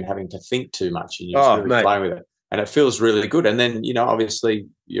not even having to think too much, and you're just really flowing with it, and it feels really good. And then obviously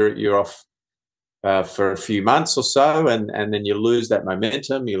you're off for a few months or so, and then you lose that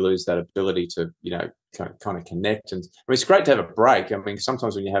momentum, you lose that ability to kind of connect. And I mean, it's great to have a break. I mean,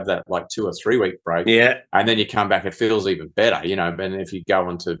 sometimes when you have that 2 or 3 week break, and then you come back, it feels even better. And if you go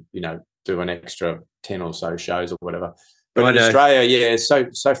on to do an extra 10 or so shows or whatever. But in Australia, it's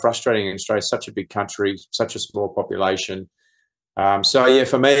so frustrating. In Australia, such a big country, such a small population. So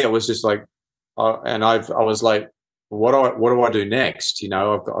for me, it was just like, I was like, what do I do next?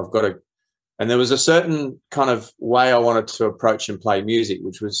 I've got to. And there was a certain kind of way I wanted to approach and play music,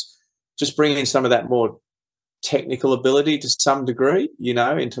 which was just bringing some of that more technical ability to some degree,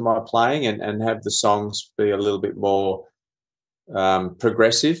 into my playing, and have the songs be a little bit more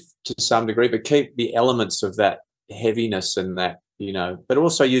progressive to some degree, but keep the elements of that heaviness and that, but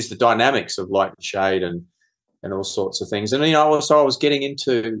also use the dynamics of light and shade and all sorts of things. And, also I was getting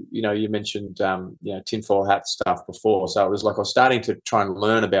into, you mentioned, tinfoil hat stuff before. So it was like I was starting to try and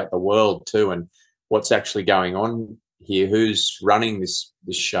learn about the world too, and what's actually going on here, who's running this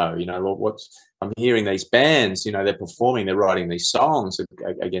show, I'm hearing these bands, they're performing, they're writing these songs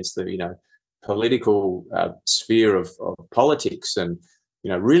against the, political sphere of politics, and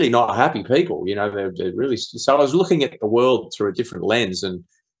really not happy people. They're really. So I was looking at the world through a different lens, and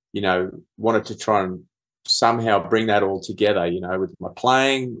wanted to try and somehow bring that all together, you know, with my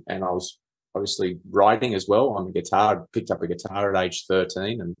playing, and I was obviously writing as well on the guitar. Picked up a guitar at age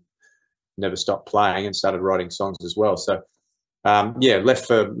 13 and never stopped playing, and started writing songs as well. So left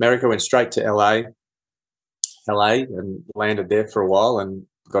for America, went straight to LA, and landed there for a while, and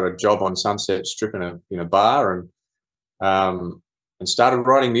got a job on Sunset Strip in a bar, and started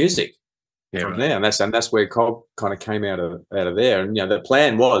writing music from there. And that's where Cog kind of came out of there. And the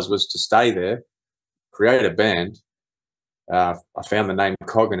plan was to stay there, create a band. I found the name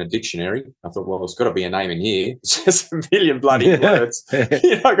Cog in a dictionary. I thought, well, there's got to be a name in here. It's just a million bloody words. Got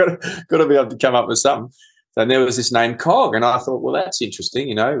to be able to come up with something. And there was this name Cog, and I thought, well, that's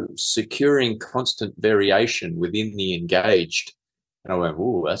interesting. Securing constant variation within the engaged. And I went,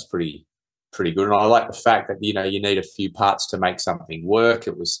 oh, that's pretty good. And I like the fact that you need a few parts to make something work.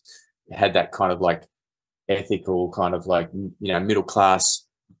 It had that kind of like ethical kind of like middle class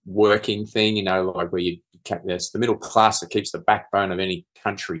working thing. Like where there's the middle class that keeps the backbone of any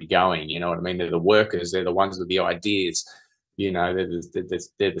country going. You know what I mean? They're the workers. They're the ones with the ideas. They're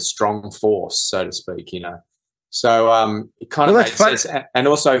the strong force, so to speak. So it kind of made sense. And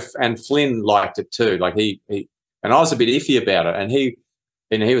also, Flynn liked it too. Like he and I was a bit iffy about it, and he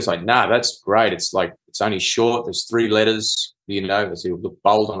was like, "Nah, that's great. It's like it's only short. There's 3 letters. It'll look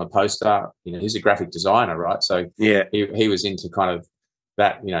bold on the poster. He's a graphic designer, right? So yeah, he was into kind of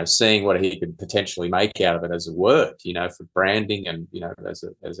that. Seeing what he could potentially make out of it as a word. For branding and as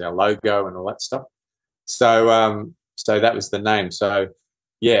our logo and all that stuff. So so that was the name. So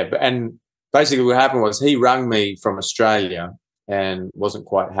yeah, and basically what happened was he rang me from Australia and wasn't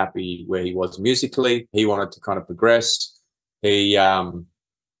quite happy where he was musically. He wanted to kind of progress. He was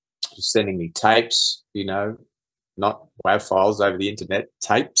sending me tapes, not WAV files over the internet,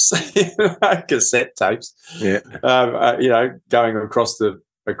 tapes, cassette tapes. Yeah. Going across the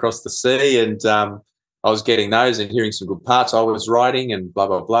sea, and I was getting those and hearing some good parts. I was writing and blah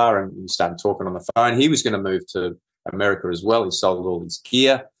blah blah, and we started talking on the phone. He was going to move to America as well. He sold all his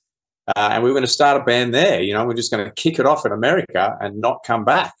gear, and we were going to start a band there. We're just going to kick it off in America and not come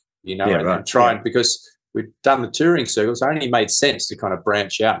back. And try and because we'd done the touring circles, it only made sense to kind of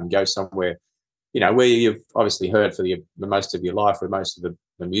branch out and go somewhere, where you've obviously heard for the most of your life, where most of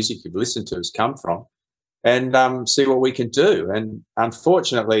the music you've listened to has come from, and see what we can do. And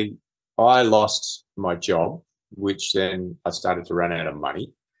unfortunately, I lost my job, which then I started to run out of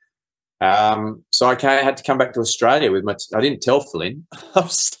money. So I had to come back to Australia with I didn't tell Flynn. I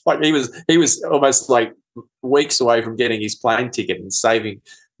was like, he was almost like weeks away from getting his plane ticket and saving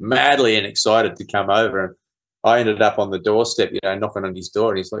madly and excited to come over. And I ended up on the doorstep, knocking on his door,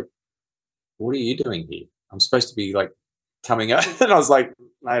 and he's like, "What are you doing here? I'm supposed to be like coming out." And I was like,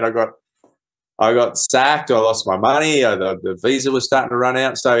 "Mate, I got sacked. I lost my money. The visa was starting to run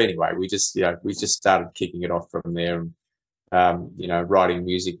out." So anyway, we just started kicking it off from there, and writing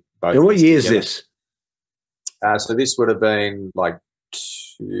music. And what year is this? So this would have been like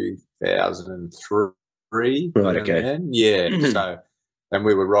 2003. Right. Okay. Then. Yeah. So, and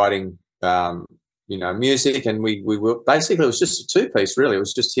we were writing, music, and we were basically, it was just a 2-piece. Really, it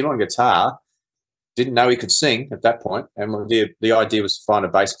was just him on guitar. Didn't know he could sing at that point, and the idea was to find a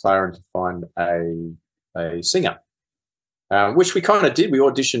bass player and to find a singer, which we kind of did. We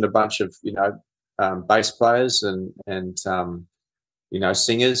auditioned a bunch of bass players and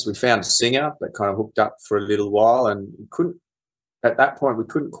singers. We found a singer that kind of hooked up for a little while, and at that point we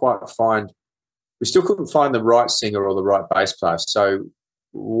still couldn't find the right singer or the right bass player. So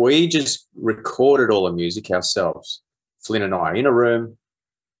we just recorded all the music ourselves, Flynn and I, in a room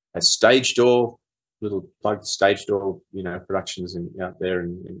at Stage Door. Little plug Stage Door, productions out there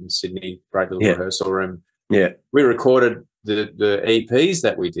in Sydney, great little rehearsal room. Yeah. We recorded the EPs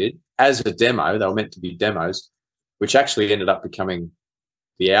that we did as a demo. They were meant to be demos, which actually ended up becoming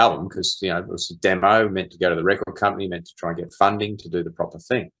the album because, it was a demo, meant to go to the record company, meant to try and get funding to do the proper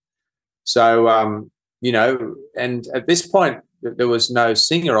thing. So, and at this point, there was no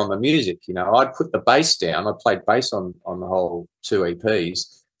singer on the music. I'd put the bass down. I played bass on the whole 2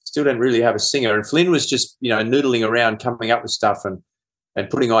 EPs. Still didn't really have a singer, and Flynn was just noodling around, coming up with stuff and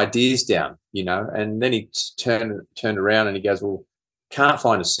putting ideas down, and then he turned around and he goes, "Well, can't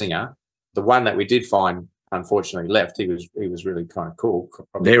find a singer. The one that we did find, unfortunately, left. He was really kind of cool."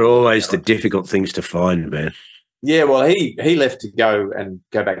 They're always the difficult things to find, man. Yeah, well, he left to go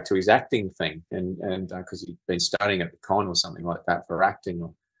back to his acting thing, and because he'd been studying at the con or something like that for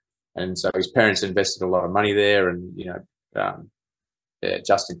acting, and so his parents invested a lot of money there, and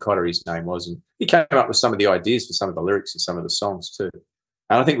Justin Cotter, his name was, and he came up with some of the ideas for some of the lyrics and some of the songs too.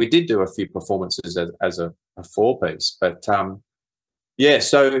 And I think we did do a few performances as a 4-piece, but yeah,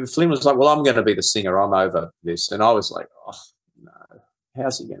 so Flynn was like, well, I'm going to be the singer. I'm over this. And I was like, oh, no,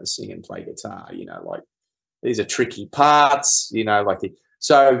 how's he going to sing and play guitar? You know, like these are tricky parts, you know, like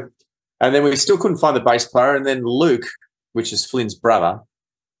so. And then we still couldn't find the bass player. And then Luke, which is Flynn's brother,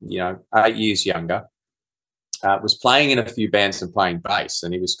 you know, 8 years younger, was playing in a few bands and playing bass.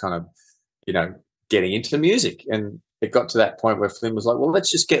 And he was kind of, you know, getting into music. And it got to that point where Flynn was like, well, let's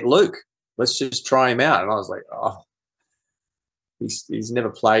just get Luke. Let's just try him out. And I was like, oh, he's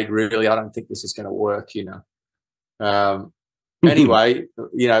never played really. I don't think this is going to work, you know. Anyway,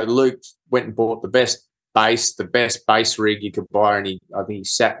 you know, Luke went and bought the best bass rig you could buy, and I think he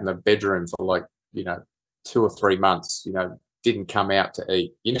sat in the bedroom for like, you know, 2 or 3 months, you know, didn't come out to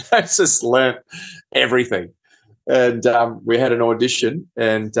eat, you know, just learnt everything. And we had an audition,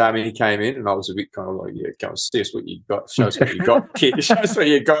 and he came in, and I was a bit kind of like, yeah, go and see us what you got, show us what you got, kid, show us what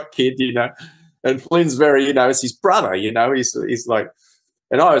you got, kid, you know. And Flynn's very, you know, it's his brother, you know, he's like,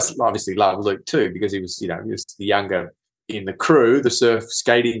 and I was obviously loved Luke too, because he was, you know, he was the younger in the crew, the surf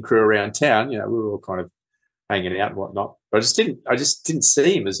skating crew around town, you know, we were all kind of hanging out and whatnot. But I just didn't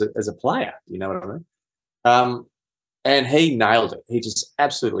see him as a player, you know what I mean? And he nailed it. He just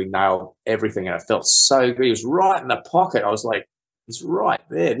absolutely nailed everything, and it felt so good. He was right in the pocket. I was like, he's right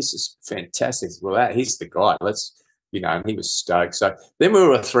there. This is fantastic. Well, he's the guy. Let's, you know, and he was stoked. So then we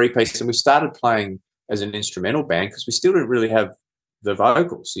were a 3-piece, and we started playing as an instrumental band because we still didn't really have the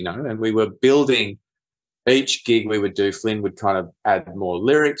vocals, you know, and we were building each gig we would do. Flynn would kind of add more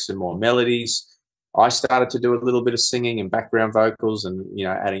lyrics and more melodies. I started to do a little bit of singing and background vocals and, you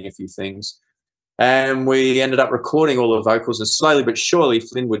know, adding a few things. And we ended up recording all the vocals, and slowly but surely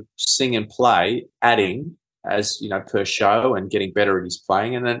Flynn would sing and play, adding as, you know, per show and getting better at his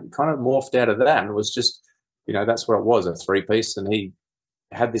playing, and then kind of morphed out of that. And it was just, you know, that's what it was, a 3-piece, and he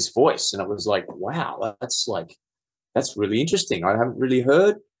had this voice, and it was like, wow, that's really interesting. I haven't really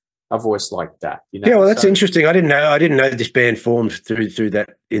heard a voice like that, you know. Yeah, well, that's interesting. I didn't know this band formed through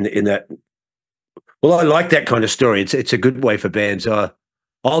that in that. Well, I like that kind of story. It's a good way for bands. That's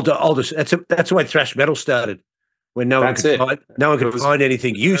the way thrash metal started, when no one could find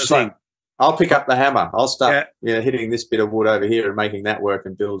anything. You sing. Like, I'll pick up the hammer. I'll start hitting this bit of wood over here and making that work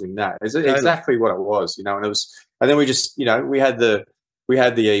and building that. It's exactly what it was, you know. And then we just, you know, we had the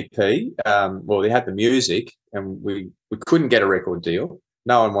EP. Well, they had the music, and we couldn't get a record deal.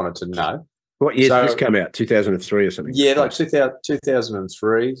 No one wanted to know. What year did this come out? 2003 or something? Yeah, like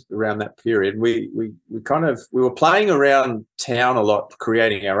 2003, around that period. We were playing around town a lot,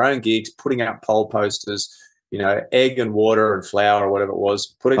 creating our own gigs, putting up pole posters, you know, egg and water and flour or whatever it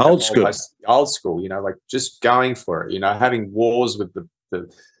was. Putting old school, you know, like just going for it, you know, having wars with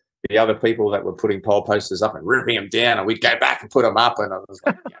the other people that were putting pole posters up and ripping them down, and we'd go back and put them up, and I was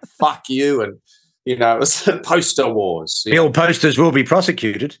like, yeah, fuck you, and, you know, it was poster wars. The old posters will be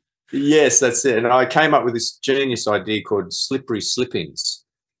prosecuted. Yes, that's it. And I came up with this genius idea called slippery slip-ins,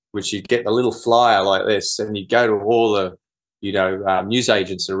 which you get a little flyer like this, and you go to all the, you know, news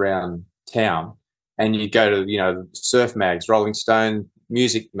agents around town, and you go to, you know, surf mags, Rolling Stone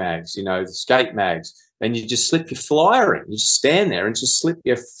music mags, you know, the skate mags, and you just slip your flyer in. You just stand there and just slip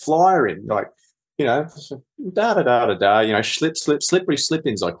your flyer in, like, you know, da-da-da-da-da, you know, slippery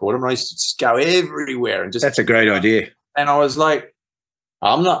slip-ins, I called them. I used to just go everywhere and just. That's a great idea. And I was like,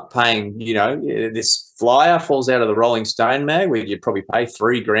 I'm not paying, you know, this flyer falls out of the Rolling Stone mag where you'd probably pay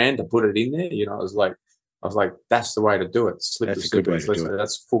 $3,000 to put it in there. You know, I was like, that's the way to do it. That's a good way to do it.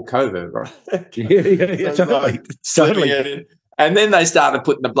 That's full COVID, right? Yeah, totally. And then they started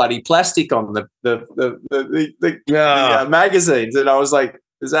putting the bloody plastic on the magazines, and I was like,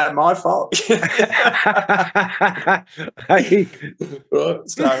 is that my fault?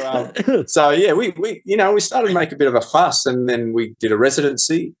 So yeah, we you know, we started to make a bit of a fuss, and then we did a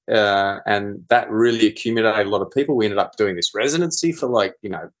residency, and that really accumulated a lot of people. We ended up doing this residency for, like, you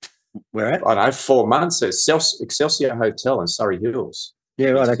know, where at? I don't know, 4 months at Excelsior Hotel in Surrey Hills. Yeah,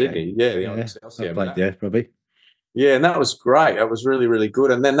 right. Okay. Sydney. Yeah, Excelsior. Yeah, probably. Yeah, and that was great. It was really, really good.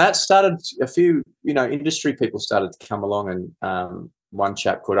 And then that started, a few, you know, industry people started to come along, and one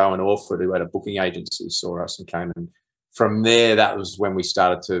chap called Owen Orford, who had a booking agency, saw us and came. And from there, that was when we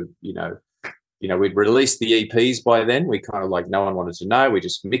started to, you know, we'd released the EPs by then. We kind of, like, no one wanted to know. We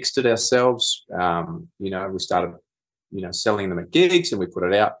just mixed it ourselves. You know, we started, you know, selling them at gigs, and we put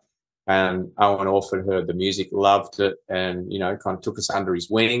it out. And Owen Orford heard the music, loved it, and, you know, kind of took us under his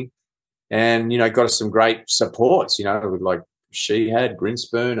wing, and, you know, got us some great supports, you know, with, like, She Had,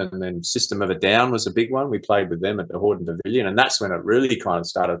 Grinspoon, and then System of a Down was a big one. We played with them at the Horden Pavilion, and that's when it really kind of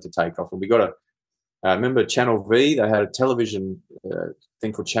started to take off. And we got remember Channel V? They had a television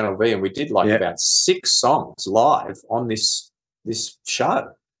thing called Channel V, and we did, like, about 6 songs live on this this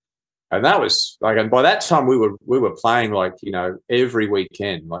show. And that was like, and by that time we were playing like, you know, every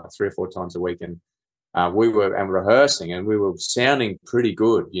weekend, like 3 or 4 times a week. And we were rehearsing, and we were sounding pretty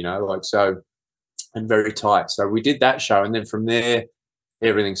good, you know, like, so, and very tight. So we did that show. And then from there,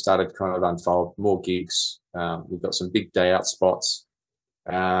 everything started to kind of unfold, more gigs. We got some big day out spots,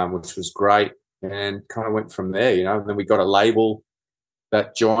 which was great, and kind of went from there, you know. And then we got a label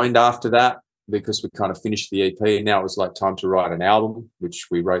that joined after that, because we kind of finished the EP. And now it was like time to write an album, which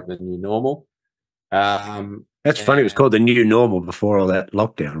we wrote The New Normal. That's funny. It was called The New Normal before all that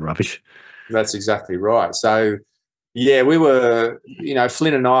lockdown rubbish. That's exactly right. So, yeah, we were, you know,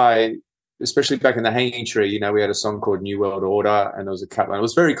 Flynn and I, especially back in the Hanging Tree, you know, we had a song called New World Order, and there was a couple. It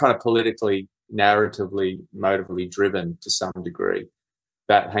was very kind of politically, narratively, motively driven to some degree,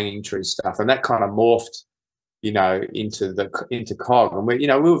 that Hanging Tree stuff. And that kind of morphed, you know, into COG. And we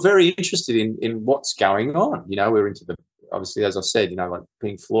were very interested in what's going on. You know, we were into the, obviously, as I said, you know, like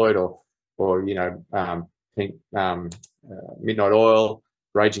Pink Floyd or you know, Midnight Oil,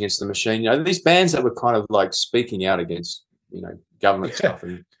 Rage Against the Machine. You know, these bands that were kind of like speaking out against, you know, government stuff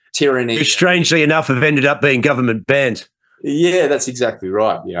and tyranny. Who, strangely enough, have ended up being government bands. Yeah, that's exactly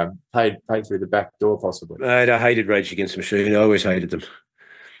right. You know, paid through the back door, possibly. I hated Rage Against the Machine. I always hated them.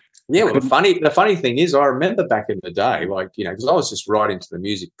 Yeah, well, the funny thing is, I remember back in the day, like, you know, because I was just right into the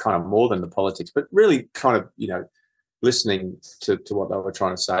music kind of more than the politics, but really kind of, you know, listening to what they were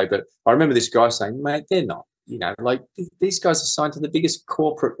trying to say. But I remember this guy saying, mate, they're not, you know, like, these guys are signed to the biggest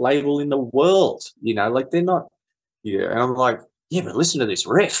corporate label in the world, you know, like, they're not, yeah. And I'm like, yeah, but listen to this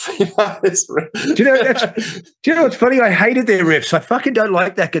riff. Do you know what's funny? I hated their riffs. I fucking don't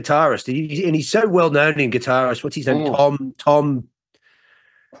like that guitarist. And he's so well known in guitarists. What's his name? Tom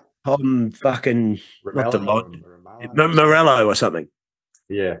fucking Morello or something.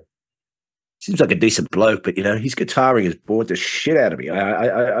 Yeah. Seems like a decent bloke, but, you know, his guitaring has bored the shit out of me.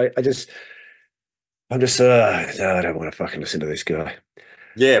 I don't want to fucking listen to this guy.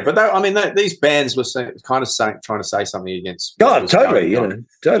 Yeah, but these bands were trying to say something against. Oh, totally,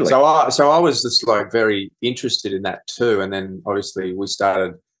 totally. So I was just like very interested in that too, and then obviously we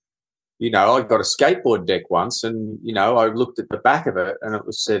started. You know, I got a skateboard deck once, and you know, I looked at the back of it, and it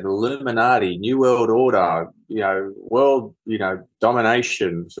was said Illuminati, New World Order, you know, world, you know,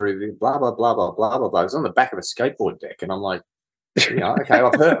 domination through the blah blah blah blah blah blah blah. It was on the back of a skateboard deck, and I'm like, you know, okay,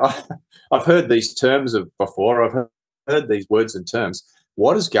 I've heard these terms before. I've heard these words and terms.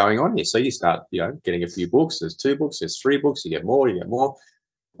 What is going on here? So you start, you know, getting a few books. There's 2 books. There's 3 books. You get more.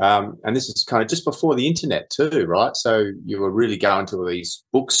 And this is kind of just before the internet too, right? So you were really going to these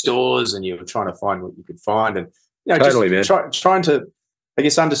bookstores, and you were trying to find what you could find, and you know, totally, trying to, I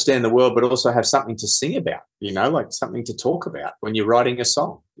guess, understand the world, but also have something to sing about. You know, like something to talk about when you're writing a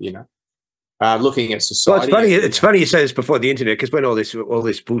song. You know, looking at society. Well, it's funny you say this before the internet, because when all this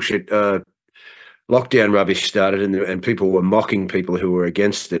bullshit lockdown rubbish started, and people were mocking people who were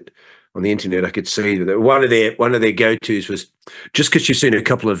against it on the internet, I could see that one of their go-tos was, just because you've seen a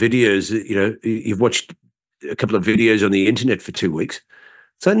couple of videos, you know, you've watched a couple of videos on the internet for 2 weeks.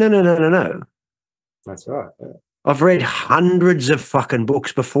 So no. That's right. Yeah. I've read hundreds of fucking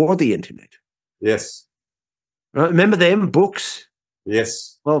books before the internet. Yes. Right? Remember them books?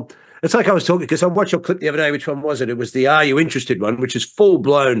 Yes. Well, it's like I was talking, because I watched your clip the other day. Which one was it? It was the Are You Interested one, which is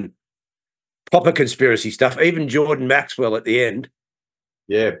full-blown proper conspiracy stuff. Even Jordan Maxwell at the end.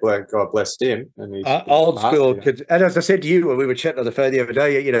 Yeah, God bless him. And he's old school. Yeah. And as I said to you when we were chatting on the phone the other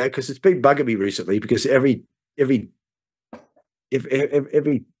day, you know, because it's been bugging me recently, because every dickhead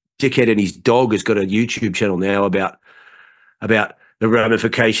and his dog has got a YouTube channel now about the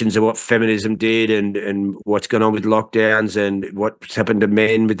ramifications of what feminism did, and what's going on with lockdowns, and what's happened to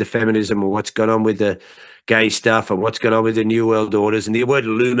men with the feminism, or what's gone on with the gay stuff, and what's going on with the New World Orders. And the word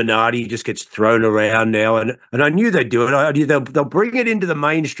Illuminati just gets thrown around now. And I knew they'd do it. I knew they'll bring it into the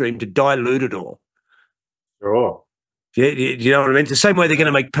mainstream to dilute it all. Sure. You know what I mean? It's the same way they're going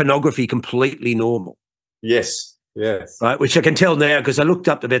to make pornography completely normal. Yes. Yes. Right, which I can tell now, because I looked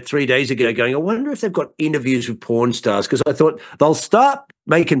up about 3 days ago going, I wonder if they've got interviews with porn stars, because I thought they'll start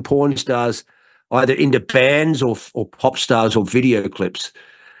making porn stars either into bands or pop stars or video clips,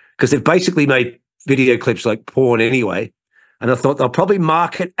 because they've basically made video clips like porn anyway. And I thought they'll probably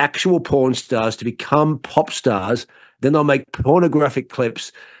market actual porn stars to become pop stars. Then they'll make pornographic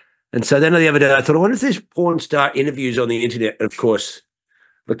clips. And so then the other day I thought, I wonder if there's porn star interviews on the internet. And of course,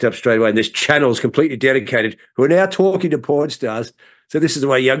 looked up straight away, and this channel is completely dedicated, who are now talking to porn stars. So this is the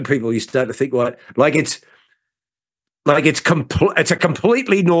way young people, you start to think, what, it's a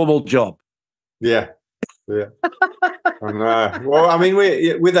completely normal job. Yeah. Yeah. I know. Well, I mean,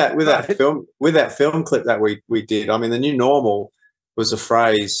 with that film clip that we did. I mean, the new normal was a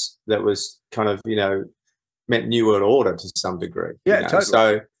phrase that was kind of, meant New World Order to some degree. Yeah,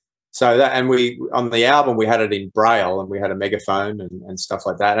 totally. So that, and we on the album we had it in Braille and we had a megaphone and stuff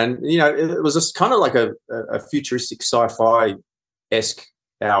like that. And it was just kind of like a futuristic sci-fi-esque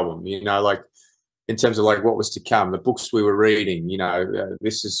album. Like in terms of like what was to come, the books we were reading.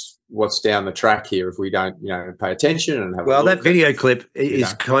 This is what's down the track here if we don't pay attention and have. Well, that video clip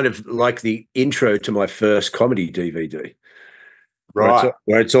is kind of like the intro to my first comedy DVD. Right,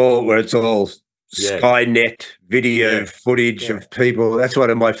 where it's all Skynet video footage of people. That's one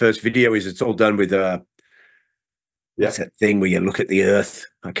of my first videos. It's all done with what's that thing where you look at the Earth?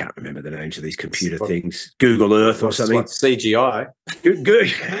 I can't remember the names of these computer things. Google Earth or something. Like CGI.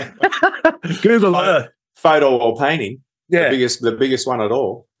 Google Earth. Photo or painting. Yeah, the biggest one at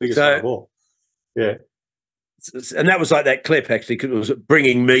all. Biggest one of all. Yeah. And that was like that clip, actually, because it was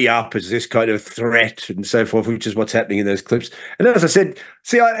bringing me up as this kind of threat and so forth, which is what's happening in those clips. And as I said,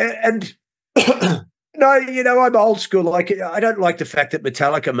 I'm old school. Like, I don't like the fact that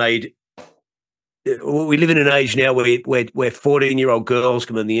Metallica made. We live in an age now where 14-year-old girls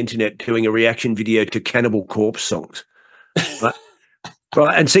come on the internet doing a reaction video to Cannibal Corpse songs. Right?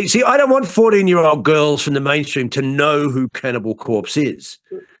 Right. And see, I don't want 14-year-old girls from the mainstream to know who Cannibal Corpse is.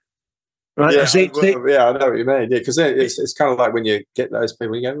 Right. Yeah, I know what you mean. Yeah, because it's kind of like when you get those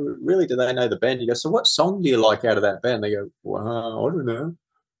people, you go, really, do they know the band? You go, so what song do you like out of that band? They go, well, I don't know.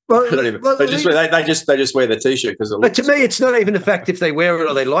 Well, they just wear the T-shirt because. But to me, it's not even the fact if they wear it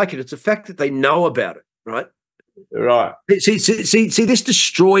or they like it; it's the fact that they know about it, right? Right. See, this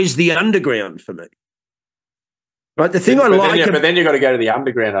destroys the underground for me. Right. The thing but then you got to go to the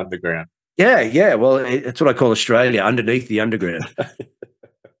underground. Yeah. Well, it's what I call Australia, underneath the underground.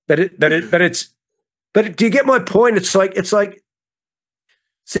 But do you get my point? It's like,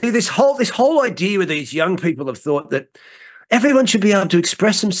 see, this whole idea with these young people have thought that everyone should be able to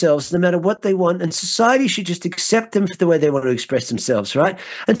express themselves no matter what they want, and society should just accept them for the way they want to express themselves, right?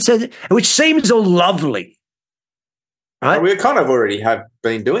 And so, which seems all lovely, right? Well, we kind of already have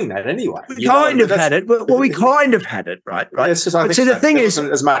been doing that anyway. We kind of had it. Well, we kind of had it, right? Right. Yes, I think so the thing is,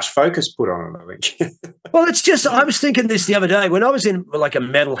 wasn't as much focus put on it, I think. Well, it's just, I was thinking this the other day when I was in like a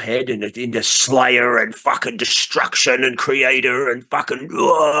metalhead and into Slayer and fucking Destruction and Creator and fucking,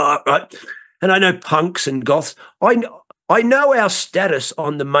 right? And I know punks and goths. I know our status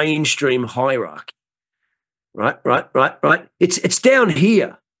on the mainstream hierarchy, right? It's down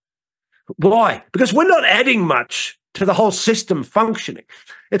here. Why? Because we're not adding much to the whole system functioning.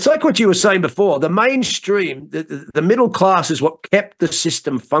 It's like what you were saying before. The mainstream, the middle class is what kept the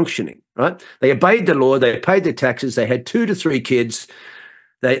system functioning, right? They obeyed the law. They paid their taxes. They had 2 to 3 kids.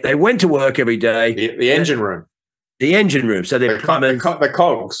 They went to work every day. The engine room. The engine room. So they're plumbers. The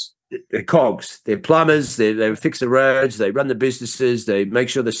cogs. They're cogs. They're plumbers. They fix the roads. They run the businesses. They make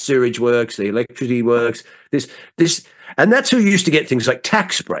sure the sewage works. The electricity works. And that's who used to get things like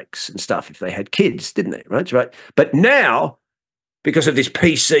tax breaks and stuff if they had kids, didn't they? Right. But now, because of this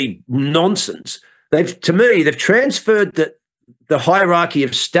PC nonsense, they've transferred the hierarchy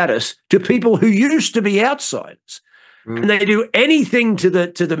of status to people who used to be outsiders. And they do anything to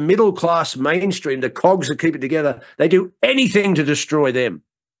the middle class mainstream, the cogs that keep it together. They do anything to destroy them.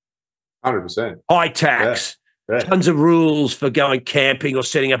 100%. High tax, tons of rules for going camping or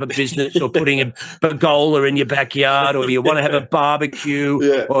setting up a business or putting a pergola in your backyard, or you want to have a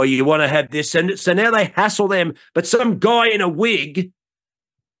barbecue, or you want to have this. And so now they hassle them. But some guy in a wig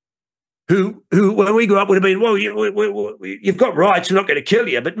who when we grew up would have been, well, you've got rights, we're not going to kill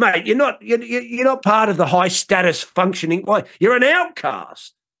you. But mate, you're not part of the high status functioning. Why? You're an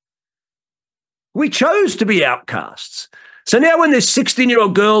outcast. We chose to be outcasts. So now when there's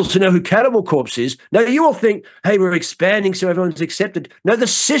 16-year-old girls who know who Cannibal Corpse is, now you all think, hey, we're expanding so everyone's accepted. No, the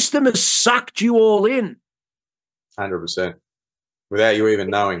system has sucked you all in. 100%. Without you even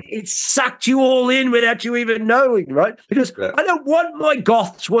knowing. It sucked you all in without you even knowing, right? Because I don't want my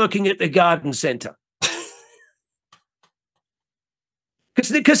goths working at the garden centre. Because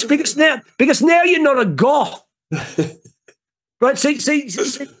now you're not a goth. Right, see,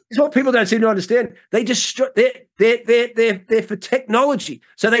 it's what people don't seem to understand. They destroy. They're for technology,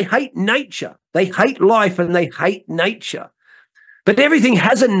 so they hate nature. They hate life, and they hate nature. But everything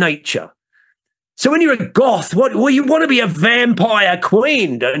has a nature. So when you're a goth, you want to be a vampire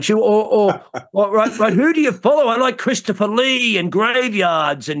queen, don't you? Or right? Who do you follow? I like Christopher Lee and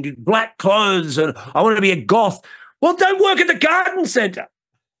graveyards and black clothes, and I want to be a goth. Well, don't work at the garden centre.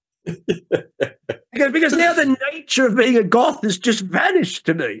 Because now the nature of being a goth has just vanished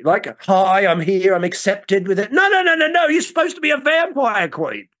to me. Like, hi, I'm here, I'm accepted with it. No. You're supposed to be a vampire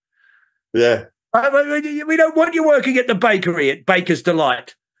queen. Yeah. We don't want you working at the bakery at Baker's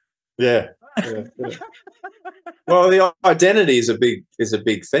Delight. Yeah. Well, the identity is a big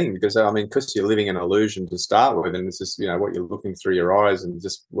thing because because you're living an illusion to start with, and it's just what you're looking through your eyes and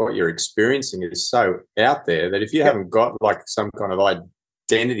just what you're experiencing is so out there that if you haven't got like some kind of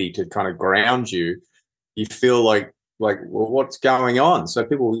identity to kind of ground you, you feel like well, what's going on? So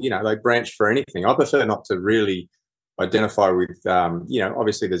people they branch for anything. I prefer not to really identify with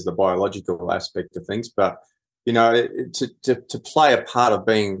obviously there's the biological aspect of things, but to play a part of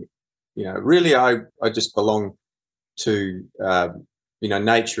being really I just belong to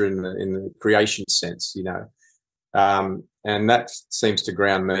nature in the creation sense, and that seems to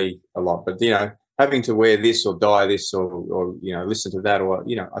ground me a lot. But having to wear this or dye this or listen to that, or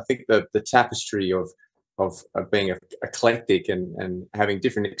I think the tapestry of being eclectic and having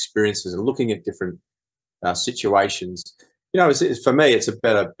different experiences and looking at different situations, for me it's a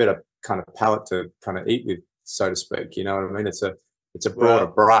better kind of palette to kind of eat with, so to speak. You know what I mean? It's a broader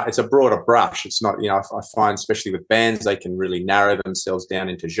brush. It's a broader brush. It's not, I find especially with bands, they can really narrow themselves down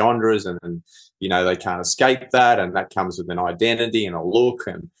into genres, and they can't escape that, and that comes with an identity and a look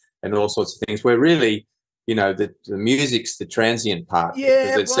and all sorts of things. Where really, the music's the transient part.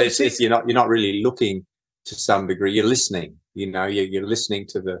 Yeah, it's you're not really looking to some degree. You're listening. You're listening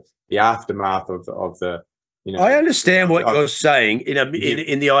to the aftermath of the. I understand what you're saying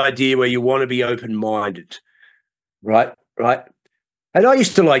in the idea where you want to be open-minded, right? And I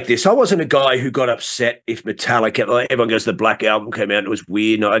used to like this. I wasn't a guy who got upset if Metallica, everyone goes, the Black Album came out and it was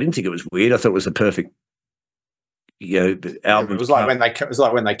weird. No, I didn't think it was weird. I thought it was the perfect, album. It was like when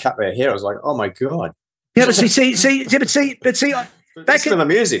they cut their hair. I was like, oh my god. Yeah, but see. Back to the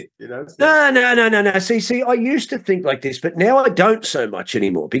music, No. See, I used to think like this, but now I don't so much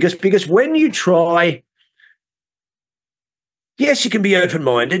anymore because when you try. Yes, you can be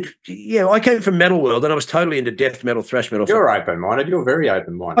open-minded. Yeah, I came from metal world and I was totally into death metal, thrash metal. You're open-minded. You're very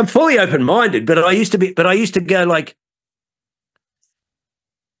open-minded. I'm fully open-minded, but I used to go like,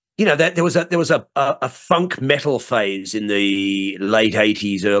 that there was a funk metal phase in the late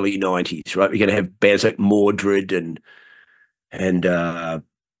 80s, early 90s, right? We're going to have bands like Mordred and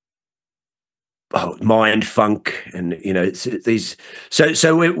Mind Funk and these.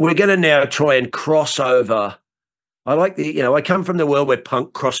 So we're going to now try and cross over. I like I come from the world where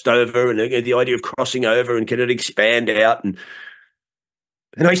punk crossed over and the idea of crossing over and can it expand out. And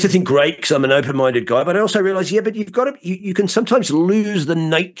I used to think great because I'm an open-minded guy, but I also realized, but you've got to, you can sometimes lose the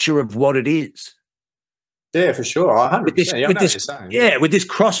nature of what it is. Yeah, for sure. 100%. With this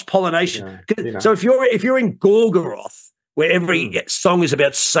cross-pollination. So if you're in Gorgoroth, where every song is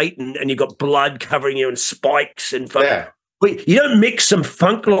about Satan and you've got blood covering you and spikes and fun, you don't mix some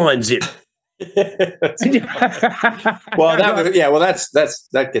funk lines in. That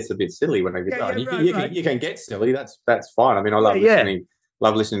gets a bit silly when I get going. You can get silly. That's fine. I mean, I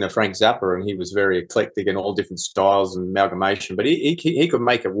love listening to Frank Zappa, and he was very eclectic in all different styles and amalgamation. But he could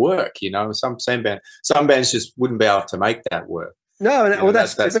make it work. Some bands just wouldn't be able to make that work. No,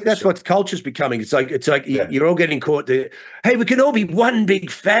 that's what culture's becoming. It's like you're all getting caught there. Hey, we can all be one big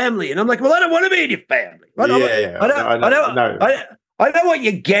family, and I'm like, well, I don't want to be in your family. I know what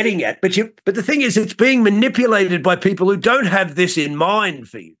you're getting at, but the thing is, it's being manipulated by people who don't have this in mind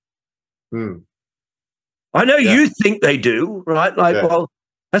for you. I know you think they do, right? Well,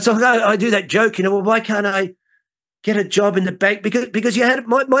 that's I do that joke. Well, why can't I get a job in the bank? Because you had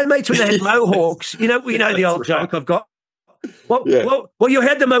my mates when they had mohawks. We know the old joke I've got. Well, you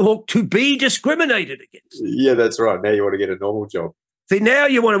had the mohawk to be discriminated against. Yeah, that's right. Now you want to get a normal job. See, now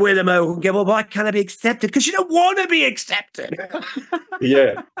you want to wear the mohawk and go, well, why can't I be accepted? Because you don't want to be accepted.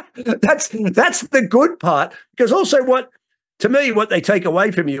 Yeah. That's the good part. Because also what they take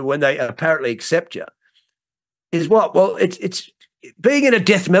away from you when they apparently accept you is what? Well, it's being in a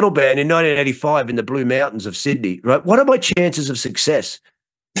death metal band in 1985 in the Blue Mountains of Sydney, right? What are my chances of success?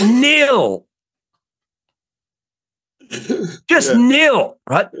 Nil. Just nil,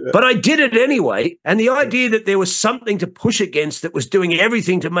 right? But I did it anyway. And the idea that there was something to push against that was doing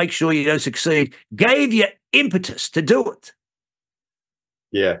everything to make sure you don't succeed gave you impetus to do it.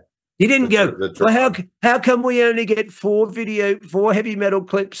 Yeah. You didn't go, well, how come we only get 4 heavy metal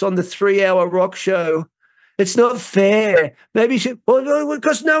clips on the 3-hour rock show? It's not fair. Maybe you should, well,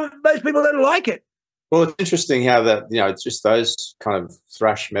 because most people don't like it. Well, it's interesting how that, it's just those kind of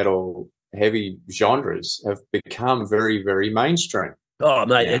thrash metal heavy genres have become very, very mainstream. Oh,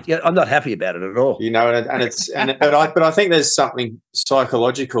 mate, I'm not happy about it at all. But I think there's something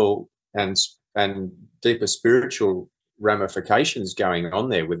psychological and and deeper spiritual ramifications going on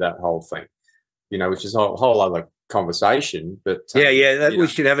there with that whole thing, which is a whole other conversation. But we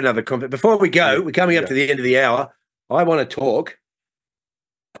should have another conversation. Before we go, we're coming up to the end of the hour. I want to talk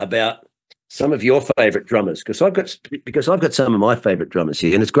about some of your favourite drummers because I've got some of my favourite drummers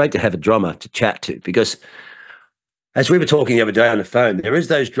here, and it's great to have a drummer to chat to because, as we were talking the other day on the phone, there is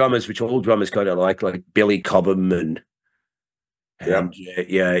those drummers which all drummers kind of like Billy Cobham and one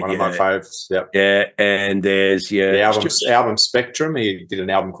of my favourites. Yep. Yeah, and there's the album Spectrum. He did an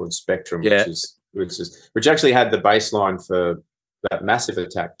album called Spectrum, which actually had the bass line for that Massive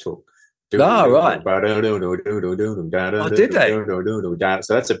Attack took. Oh, right. Oh, did they?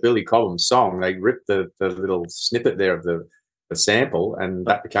 So that's a Billy Cobham song. They ripped the little snippet there of the sample, and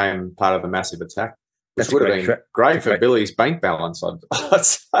that became part of the Massive Attack, which would have been great for Billy's bank balance, I'd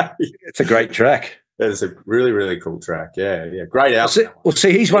say. It's a great track. It's a really, really cool track. Yeah. Great album. Well,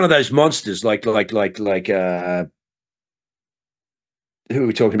 see, he's one of those monsters like who were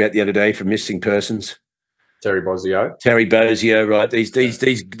we talking about the other day from Missing Persons? Terry Bozzio, right?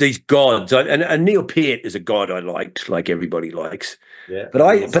 These gods, and Neil Peart is a god I liked, like everybody likes. Yeah, but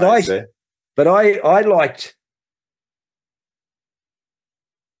I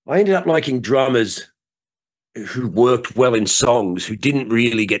ended up liking drummers who worked well in songs who didn't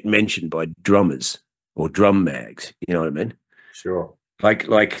really get mentioned by drummers or drum mags. You know what I mean? Sure. Like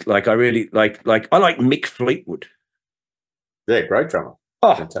I really I like Mick Fleetwood. Yeah, great drummer.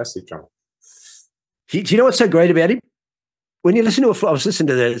 Oh, fantastic drummer. Do you know what's so great about him? When you listen to I was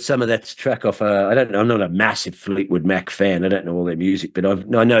listening to some of that track off. I don't know. I'm not a massive Fleetwood Mac fan. I don't know all their music, but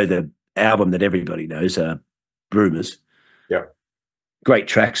I know the album that everybody knows, Rumours. Yeah, great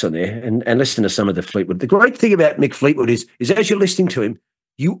tracks on there. And listen to some of the Fleetwood. The great thing about Mick Fleetwood is as you're listening to him,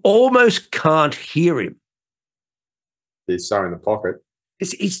 you almost can't hear him. He's so in the pocket.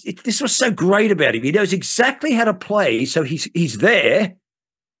 This was so great about him. He knows exactly how to play, so he's there.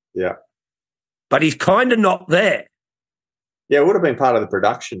 Yeah. But he's kind of not there. Yeah, it would have been part of the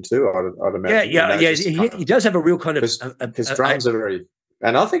production too, I'd imagine. Yeah. He does have a real kind of... His drums are very...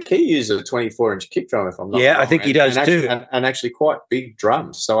 And I think he uses a 24-inch kick drum, if I'm not wrong. Yeah, I think he does too. And actually quite big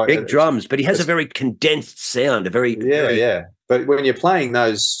drums. So big drums, but he has a very condensed sound, Yeah. But when you're playing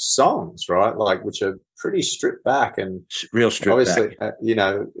those songs, right, like which are pretty stripped back and... Real stripped back. Obviously,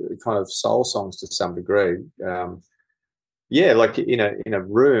 kind of soul songs to some degree. Like in a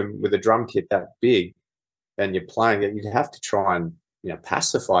room with a drum kit that big and you're playing it, you'd have to try and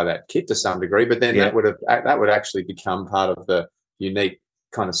pacify that kit to some degree. But then that would actually become part of the unique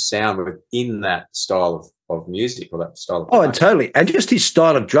kind of sound within that style of music or that style of playing. And totally. And just his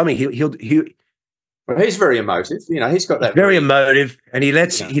style of drumming, well, he's very emotive. He's got that very emotive, and he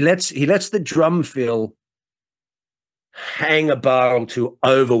lets the drum fill hang a barrel to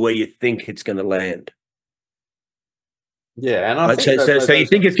over where you think it's going to land. Yeah, and I think so you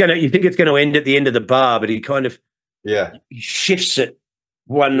think it's going to end at the end of the bar, but he kind of he shifts it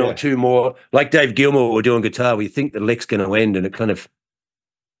one or two more, like Dave Gilmour would do on guitar. We think the lick's going to end, and it kind of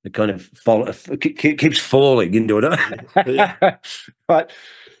keeps falling into it. But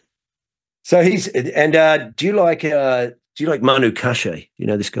so he's do you like Manu Katché? You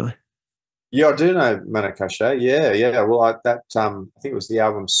know this guy? Yeah, I do know Manu Katché. Yeah. Well, I think it was the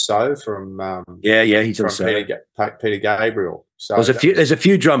album "So" from he's on Peter Gabriel. So there's a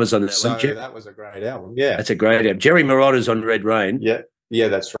few drummers on that so one. That was a great album. Yeah, that's a great album. Jerry Marotta's on Red Rain. Yeah,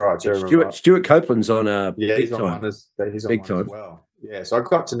 that's right. Stuart Copeland's on he's on one as well. Yeah, so I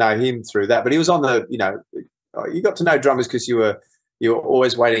got to know him through that. But he was on the you got to know drummers because you were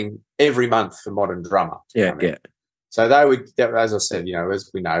always waiting every month for Modern Drummer. Yeah. So they would, as I said, as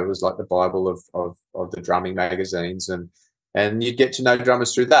we know, it was like the Bible of the drumming magazines, and you'd get to know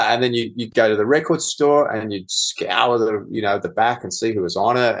drummers through that, and then you'd go to the record store and you'd scour the back and see who was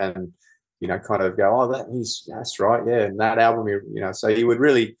on it, and kind of go, that's right, yeah, and that album, so you would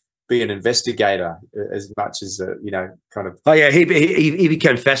really be an investigator as much as kind of. Oh yeah, he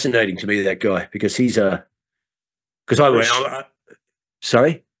became fascinating to me, that guy, because he's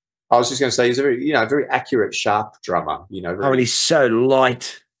sorry. I was just going to say he's a very, very accurate, sharp drummer. And he's so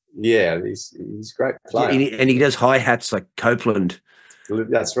light. Yeah, he's a great player, and he does hi hats like Copeland.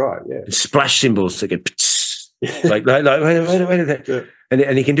 That's right. Yeah, and splash cymbals that get like wait a minute,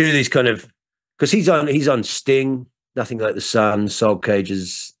 and he can do these kind of because he's on Sting, Nothing Like the Sun, Soul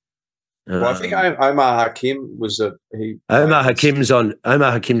Cages. Well, I think Omar Hakim was Omar Hakim's on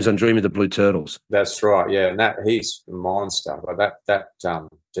Dream of the Blue Turtles. That's right, yeah, and he's a monster. But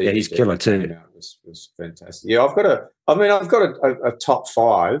he's killer too. Was fantastic. Yeah, I've got a top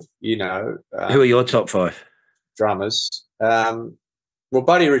five. Who are your top five drummers? Well,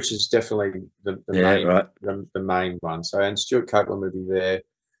 Buddy Rich is definitely Right. the main one. So, and Stuart Copeland would be there.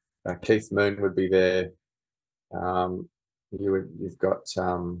 Keith Moon would be there. You've got,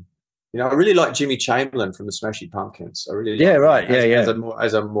 I really like Jimmy Chamberlain from the Smashing Pumpkins. I really like him.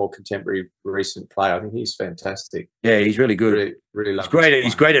 As a more contemporary recent player, I think he's fantastic. Yeah, he's really good. Really love.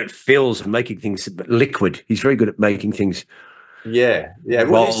 He's great at fills and making things liquid. He's very good at making things. Yeah.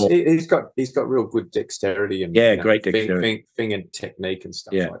 Well, he's got real good dexterity and great dexterity, finger technique and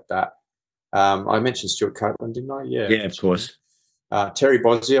stuff like that. I mentioned Stuart Copeland, didn't I? Yeah, of course. Terry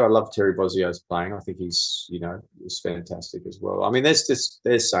Bozzio, I love Terry Bozzio's playing. I think he's fantastic as well. I mean, there's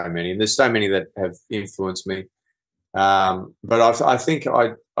so many, and there's so many that have influenced me. But I think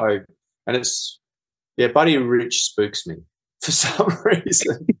and it's Buddy Rich spooks me for some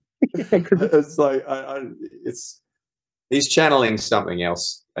reason. It's like he's channeling something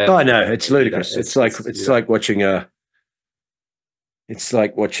else. And, I know, it's ludicrous. It's like watching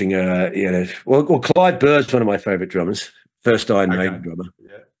Well, Clive Burr's one of my favourite drummers. First Iron Maiden drummer.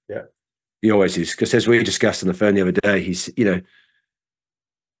 Yeah. He always is, because as we discussed on the phone the other day, he's it's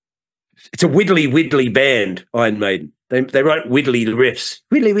a widdly band. Iron Maiden. They write widdly riffs.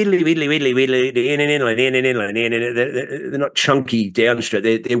 Widdly. They're not chunky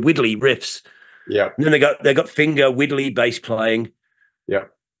downstroke. They're widdly riffs. Yeah. And then they got finger widdly bass playing. Yeah.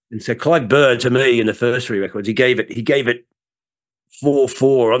 And so Clive Burr, to me, in the first three records, he gave it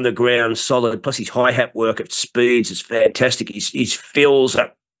 4/4 on the ground, solid. Plus his hi-hat work at speeds is fantastic. His fills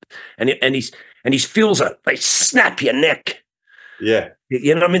up, and his fills up. They snap your neck. Yeah,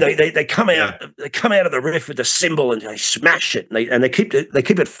 you know what I mean. They come out. They come out of the riff with the cymbal and they smash it. And they keep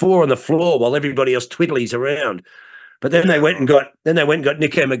it 4 on the floor while everybody else twiddlies around. But then they went and got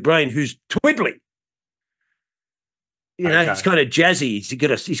Nico McBrain, who's twiddly. He's kind of jazzy.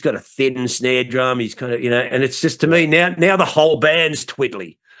 He's got a thin snare drum. He's kind of, and it's just, to me now the whole band's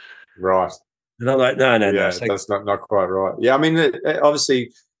twiddly. Right. And I'm like, no. Yeah, that's not quite right. Yeah, I mean,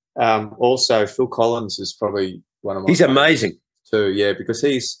 obviously, also Phil Collins is probably one of my. He's amazing too. Yeah, because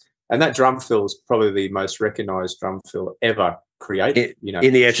and that drum fill is probably the most recognised drum fill ever created.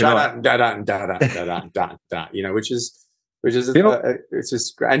 In the air tonight. Which is it's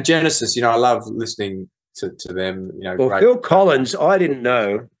just great. And Genesis. I love listening to them. Well, Phil Collins, I didn't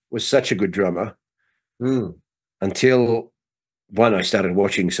know was such a good drummer until, one, I started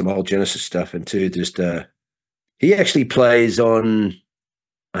watching some old Genesis stuff, and two, just he actually plays on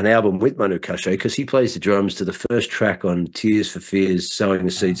an album with Manu Katché, because he plays the drums to the first track on Tears for Fears, Sowing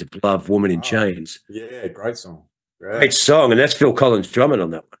the Seeds of Love, Woman in Chains. Yeah, great song. Great song, and that's Phil Collins drumming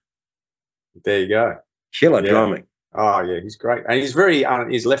on that one. There you go. Killer drumming. Oh yeah, he's great, and he's very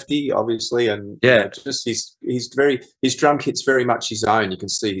he's lefty, obviously, and his drum kit's very much his own. You can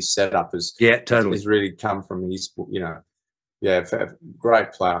see his setup totally. He's really come from his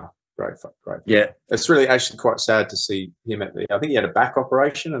great player, great. Yeah, it's really actually quite sad to see him I think he had a back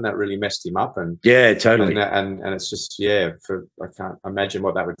operation, and that really messed him up. And totally. And it's just I can't imagine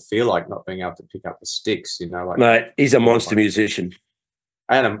what that would feel like, not being able to pick up the sticks. Mate, he's a monster musician.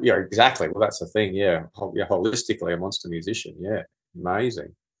 And exactly. Well, that's the thing. Yeah, holistically, a monster musician. Yeah,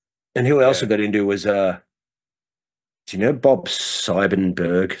 amazing. And who else I got into was, do you know Bob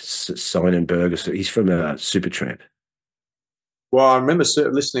Seidenberg? He's from Supertramp. Well, I remember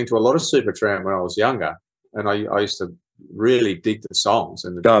listening to a lot of Supertramp when I was younger, and I used to really dig the songs.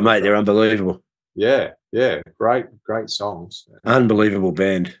 Mate, they're unbelievable. Yeah, great songs. Unbelievable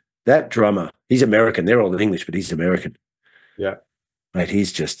band. That drummer, he's American. They're all English, but he's American. Yeah. Mate,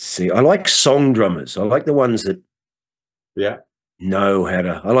 he's just, I like song drummers. I like the ones that know how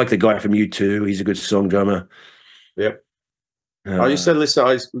to. I like the guy from U2. He's a good song drummer. Yep. I used to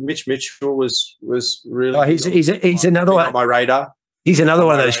listen. Mitch Mitchell was really. Oh, he's another one on my radar. He's another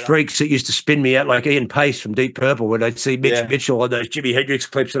one of those freaks that used to spin me out, like Ian Pace from Deep Purple, when I'd see Mitch Mitchell on those Jimi Hendrix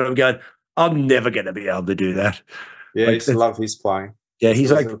clips, and I'm going, I'm never going to be able to do that. Yeah, I used to love his playing. Yeah,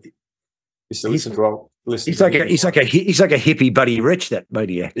 he's like. Used to listen to all. He's like a hippie Buddy Rich, that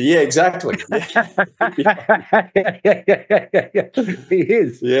maniac. Yeah, exactly. He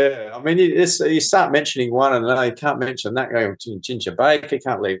is. Yeah, I mean, you start mentioning one, and you can't mention that. Going to Ginger Baker,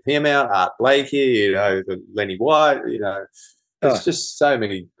 can't leave him out. Art Blakey, Lenny White. There's just so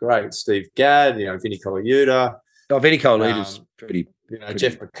many great. Steve Gadd, Vinnie Colaiuta. Oh, Vinnie Colaiuta's pretty.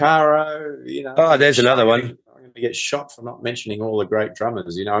 Jeff Porcaro. Oh, there's another one. I'm going to get shot for not mentioning all the great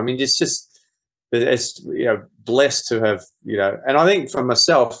drummers. I mean, it's just. It's blessed to have and I think for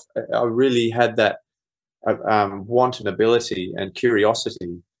myself, I really had that wanton ability and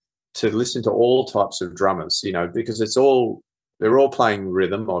curiosity to listen to all types of drummers, because they're all playing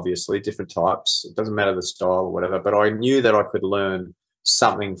rhythm, obviously different types. It doesn't matter the style or whatever, but I knew that I could learn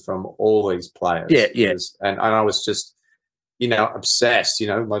something from all these players. Yeah, yeah. And I was just, obsessed.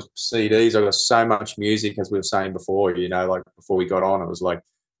 My CDs. I got so much music, as we were saying before. Like before we got on, it was like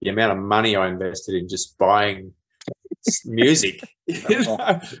the amount of money I invested in just buying music,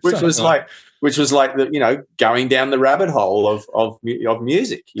 which was like going down the rabbit hole of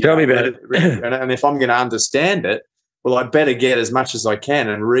music. Tell me about it. And if I'm going to understand it, well, I better get as much as I can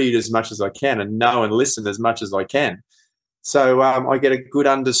and read as much as I can and know and listen as much as I can. So I get a good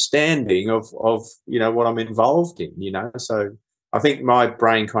understanding of what I'm involved in. So I think my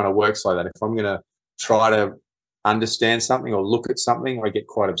brain kind of works like that. If I'm going to try to understand something or look at something, I get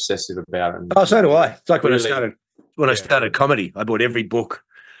quite obsessive about it. Oh, so do I. It's like when I started comedy, I bought every book.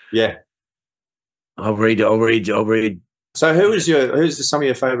 Yeah. I'll read. So who's some of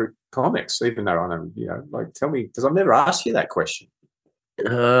your favorite comics, even though I know, tell me, because I've never asked you that question.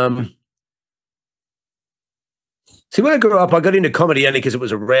 See, when I grew up, I got into comedy only because it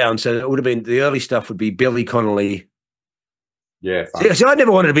was around. So it would have been, the early stuff would be Billy Connolly. Yeah. See, I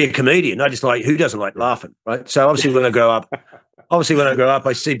never wanted to be a comedian. I just who doesn't like laughing, right? So obviously when I grow up, I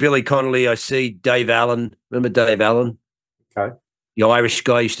see Billy Connolly, I see Dave Allen. Remember Dave Allen? Okay. The Irish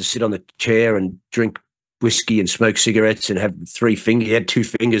guy used to sit on the chair and drink whiskey and smoke cigarettes and have 3 fingers. He had 2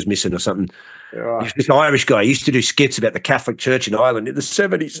 fingers missing or something. Right. This Irish guy, he used to do skits about the Catholic Church in Ireland in the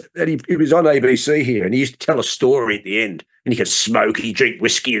 70s. And he was on ABC here, and he used to tell a story at the end. And he could smoke, he'd drink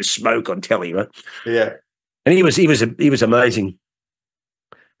whiskey and smoke on telly, right? Yeah. And he was amazing.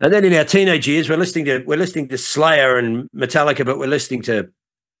 And then in our teenage years, we're listening to Slayer and Metallica, but we're listening to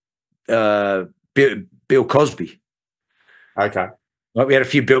Bill Cosby. Okay. Like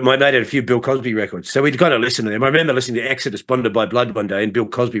my mate had a few Bill Cosby records. So we'd kind of listen to them. I remember listening to Exodus, Bonded by Blood one day and Bill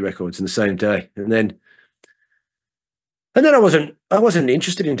Cosby records in the same day. And then I wasn't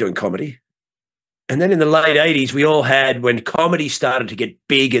interested in doing comedy. And then in the late 80s, we all had, when comedy started to get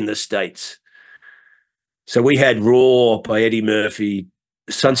big in the States. So we had Raw by Eddie Murphy,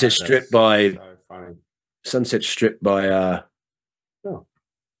 Sunset Strip by oh.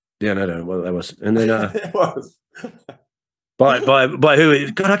 Yeah, no, well, that was, and then It was. by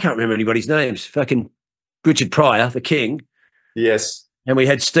who? God, I can't remember anybody's names. Fucking Richard Pryor, the King. Yes. And we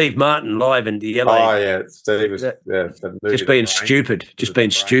had Steve Martin live in the LA. Oh yeah, Steve was just being stupid. He's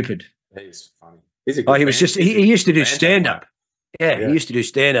funny. He used to do stand up. Yeah, he used to do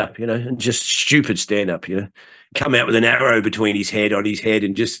stand up, and just stupid stand up, Come out with an arrow between his head and he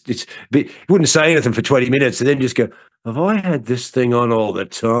wouldn't say anything for 20 minutes and then just go, have I had this thing on all the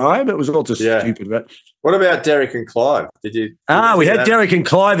time? It was all just stupid, right? What about Derek and Clive? Did you? We had Derek and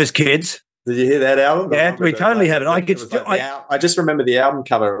Clive as kids. Did you hear that album? Yeah, we totally had it. I just remember the album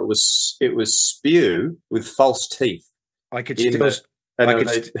cover. It was Spew with false teeth. I could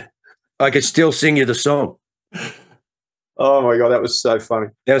still sing you the song. Oh my God, that was so funny.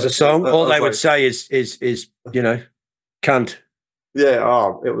 There was a song. All they would say is cunt. Yeah.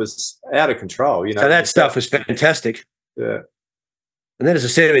 Oh, it was out of control. So that stuff was fantastic. Yeah. And then, as I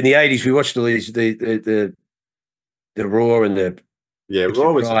said, in the 80s, we watched all these the Raw and the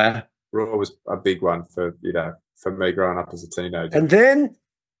Raw was a big one for me growing up as a teenager. And then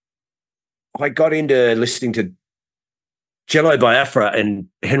I got into listening to Jello Biafra and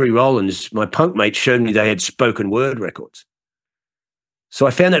Henry Rollins. My punk mate showed me they had spoken word records. So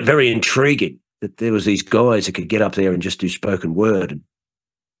I found that very intriguing, that there was these guys that could get up there and just do spoken word.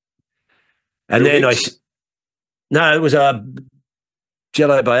 And then it was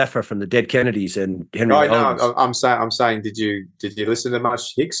Jello Biafra from the Dead Kennedys and Henry Rollins. No, I'm saying, did you listen to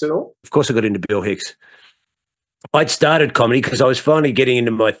much Hicks at all? Of course I got into Bill Hicks. I'd started comedy because I was finally getting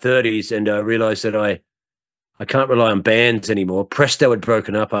into my 30s and I realised that I can't rely on bands anymore. Presto had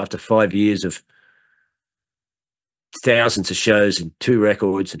broken up after 5 years of thousands of shows and 2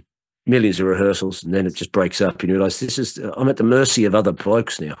 records and millions of rehearsals, and then it just breaks up and you realise I'm at the mercy of other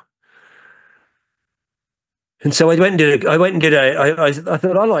blokes now. And so I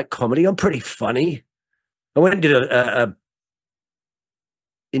thought I like comedy. I'm pretty funny. I went and did a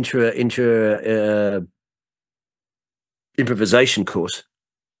improvisation course.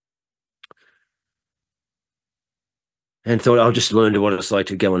 And thought I'll just learn what it's like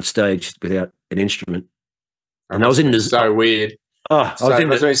to go on stage without an instrument. And I was in so weird. Oh,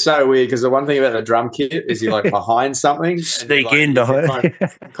 it's so weird because the one thing about the drum kit is you're like behind something, sneak in behind,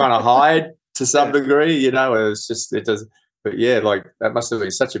 kind of hide to some degree. It's just it does. But yeah, like that must have been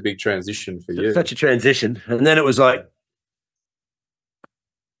such a big transition for you. Such a transition, and then it was like.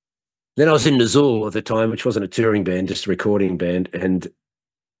 Then I was in Nazul at the time, which wasn't a touring band, just a recording band, and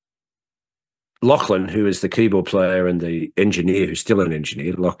Lachlan, who is the keyboard player and the engineer, who's still an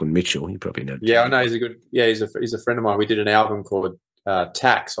engineer, Lachlan Mitchell, you probably know. Yeah, I know he's a friend of mine. We did an album called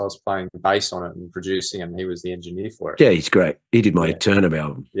Tax. I was playing bass on it and producing, and he was the engineer for it. Yeah, he's great. He did my Eternum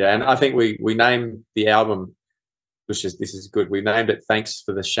album. Yeah, and I think we named the album, this is good. We named it Thanks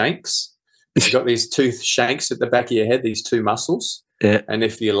for the Shanks. You've got these two shanks at the back of your head, these two muscles. Yeah. And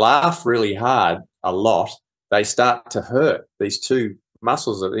if you laugh really hard a lot, they start to hurt. These two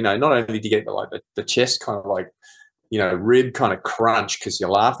muscles, not only do you get like the chest kind of like, rib kind of crunch because you're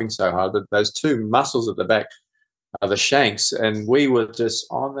laughing so hard, but those two muscles at the back are the shanks. And we were just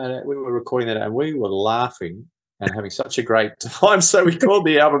we were recording that and we were laughing and having such a great time. So we called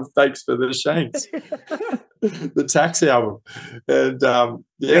the album Thanks for the Shanks, the Tax album. And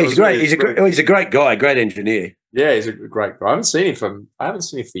he's great. He's a great guy, great engineer. Yeah, he's a great guy. I haven't seen him for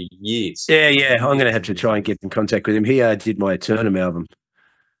years. Yeah. I'm going to have to try and get in contact with him. He did my Eternum album.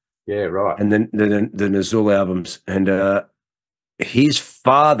 Yeah, right. And then the Nazul albums. And his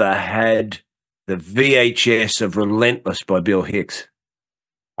father had the VHS of Relentless by Bill Hicks.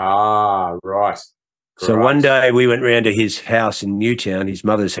 Ah, right. So one day we went round to his house in Newtown, his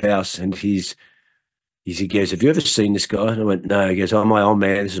mother's house, and he goes, "Have you ever seen this guy?" And I went, "No." He goes, "Oh, my old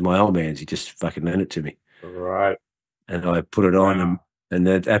man. This is my old man's." He just fucking lent it to me. Right. And I put it on, and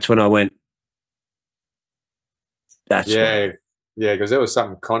that's when I went. Yeah, because there was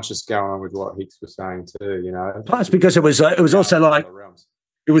something conscious going on with what Hicks was saying too. Plus, because it was also like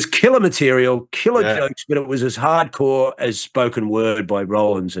it was killer material, killer jokes, but it was as hardcore as spoken word by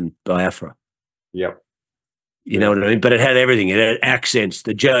Rollins and Biafra. Yep. You know what I mean? But it had everything. It had accents,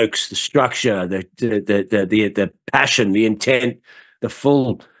 the jokes, the structure, the passion, the intent, the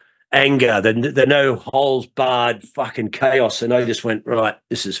full anger, the no holes barred fucking chaos. And I just went, right,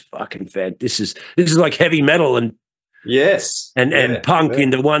 this is fucking fad. This is like heavy metal and punk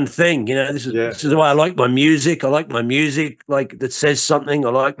into one thing. This is the way I like my music. I like my music like that says something. I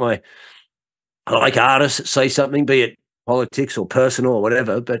like artists that say something, be it politics or personal or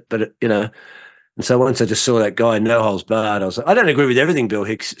whatever. But And so once I just saw that guy, no holes barred, I was like, I don't agree with everything Bill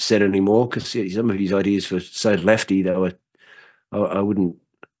Hicks said anymore because some of his ideas were so lefty that I wouldn't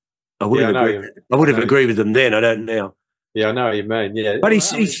agree. I would have agreed with them then. I don't now. Yeah, I know what you mean. Yeah, but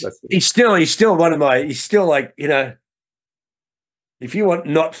he's still one of my. He's still like if you want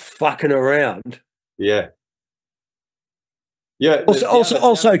not fucking around. Yeah. Yeah.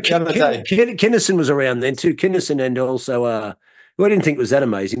 Also, Kinnison was around then too. Kinnison and also. Well, I didn't think it was that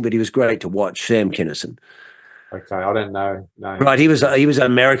amazing, but he was great to watch. Sam Kinnison. Okay, I don't know. No. Right, he was an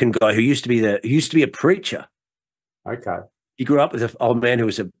American guy who used to be a preacher. Okay. He grew up with an old man who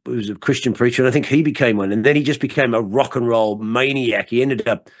was a Christian preacher, and I think he became one. And then he just became a rock and roll maniac. He ended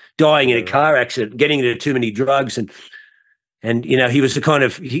up dying in a car accident, getting into too many drugs, and he was the kind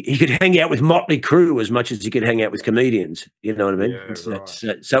of he could hang out with Motley Crue as much as he could hang out with comedians. You know what I mean? Yeah,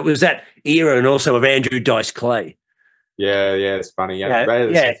 right. So it was that era, and also of Andrew Dice Clay. Yeah, it's funny.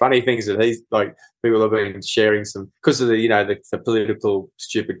 Some funny things that he's like. People have been sharing some because of the political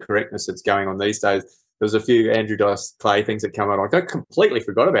stupid correctness that's going on these days. There's a few Andrew Dice Clay things that come out. Like I completely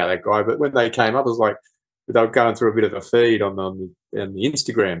forgot about that guy, but when they came up, I was like, they were going through a bit of a feed on the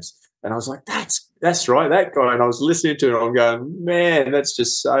Instagrams, and I was like, that's right, that guy. And I was listening to it, and I'm going, man, that's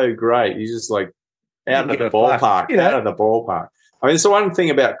just so great. He's just like out of the ballpark, out of the ballpark. I mean, it's the one thing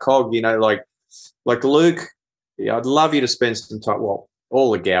about Cog, like Luke. Yeah, I'd love you to spend some time. Well, all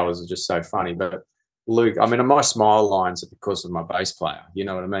the Gowers are just so funny, but Luke, I mean, my smile lines are because of my bass player. You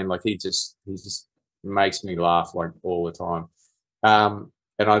know what I mean? Like he just makes me laugh like all the time.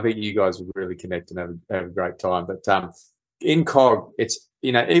 And I think you guys would really connect and have a great time. But in Cog, it's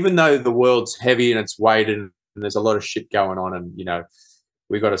even though the world's heavy and it's weighted and there's a lot of shit going on, and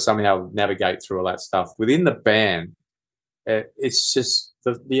we've got to somehow navigate through all that stuff within the band. It's just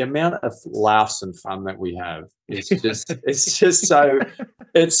the amount of laughs and fun that we have is just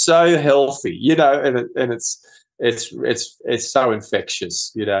it's so healthy, and it's so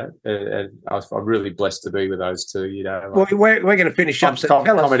infectious, and I'm really blessed to be with those two, Well, we're going to finish up.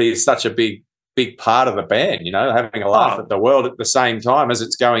 Comedy is such a big part of the band, having a laugh at the world at the same time as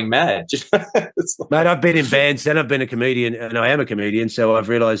it's going mad. Mate, I've been in bands and I've been a comedian, and I am a comedian, so I've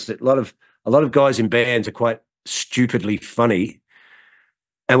realised that a lot of guys in bands are quite stupidly funny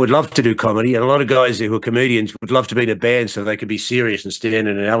and would love to do comedy, and a lot of guys who are comedians would love to be in a band so they could be serious and stand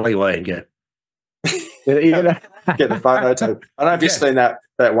in an alleyway and go get the photo too. I don't know if you've seen that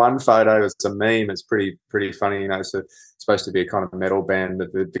one photo. It's a meme. It's pretty funny. So it's supposed to be a kind of metal band.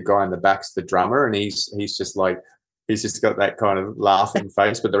 The guy in the back's the drummer, and he's just like he's just got that kind of laughing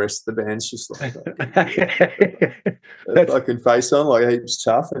face, but the rest of the band's just like that fucking face on, like heaps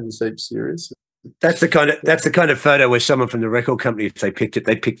tough and just heaps serious. That's the kind of photo where someone from the record company, if they picked it,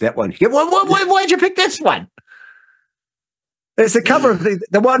 they'd pick that one. Yeah, why'd you pick this one? There's the cover of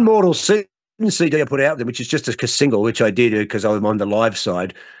the One Mortal Sin CD I put out there, which is just a single, which I did because I'm on the live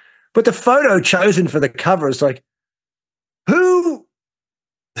side. But the photo chosen for the cover is like, who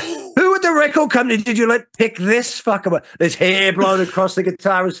at the record company did you let pick this fucker? There's hair blown across the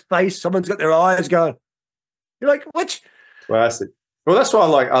guitarist's face. Someone's got their eyes going. You're like, what? Classic. Well, that's why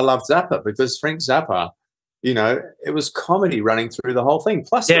I love Zappa, because Frank Zappa, you know, it was comedy running through the whole thing.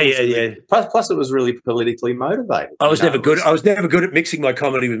 Plus, Plus, it was really politically motivated. I was never good. I was never good at mixing my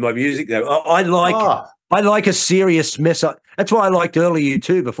comedy with my music, though. I like a serious mess up. That's why I liked early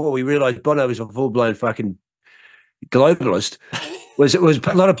U2 before we realised Bono was a full blown fucking globalist. It was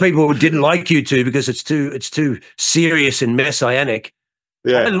a lot of people who didn't like U2 because it's too serious and messianic.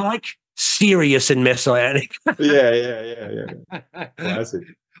 Yeah, I like serious and messianic. Yeah. Classic.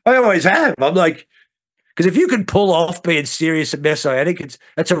 I always have. I'm like, because if you can pull off being serious and messianic,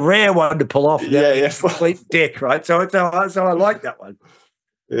 it's a rare one to pull off. Yeah. Complete dick, right? So I like that one.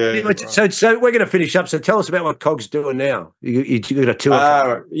 Yeah. Anyway, so we're going to finish up. So tell us about what Cog's doing now. You got a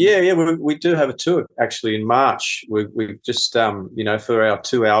tour. We do have a tour actually in March. We just for our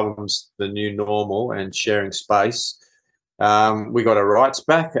 2 albums, The New Normal and Sharing Space. We got our rights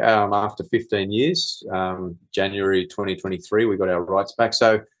back after 15 years. January 2023, we got our rights back.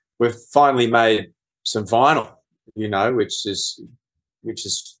 So we've finally made some vinyl, which is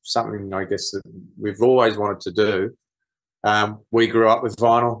something I guess that we've always wanted to do. We grew up with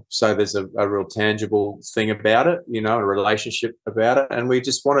vinyl, so there's a real tangible thing about it, a relationship about it. And we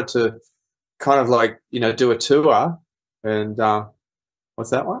just wanted to kind of do a tour. And what's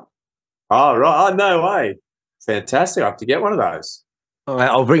that one? Oh, right. Oh, no way. Fantastic. I have to get one of those.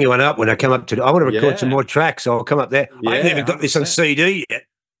 I'll bring you one up when I come up to. I want to record some more tracks, so I'll come up there. Yeah, I haven't even got 100%. This on CD yet.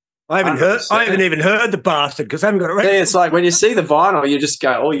 I haven't even heard the bastard because I haven't got it ready. Yeah, it's like when you see the vinyl, you just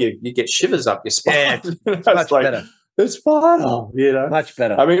go, you get shivers up your spine. Yeah, it's much better. It's vinyl, Much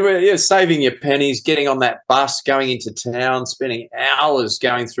better. I mean, we're saving your pennies, getting on that bus, going into town, spending hours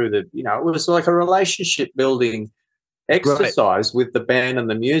going through it was like a relationship building exercise with the band and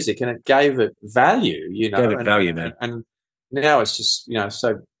the music, and it gave it value, Gave it value, man. And now it's just,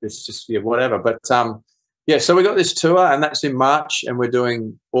 so it's just whatever. But so we got this tour, and that's in March, and we're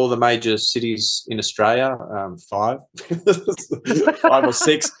doing all the major cities in Australia, 5 or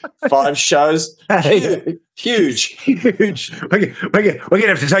 6, 5 shows. Huge. We're gonna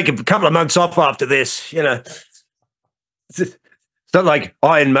have to take a couple of months off after this. It's not like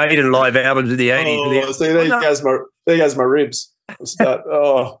Iron Maiden live albums in the 80s. Oh, see, there goes my ribs.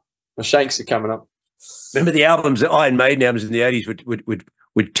 My shanks are coming up. Remember the albums, the Iron Maiden albums in the 80s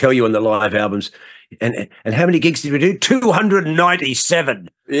would tell you on the live albums. And how many gigs did we do? 297.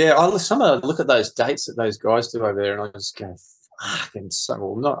 Yeah, I look at those dates that those guys do over there, and I just go, fucking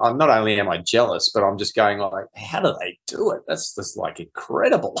so. Not only am I jealous, but I'm just going like, how do they do it? That's just like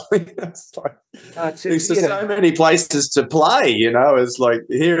incredible. It's like there's just so many places to play. It's like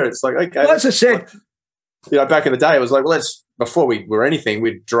here, it's like okay. Well, as I said, back in the day, it was like, well, before we were anything,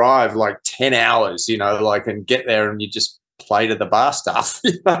 we'd drive like 10 hours, and get there, and you just play to the bar stuff,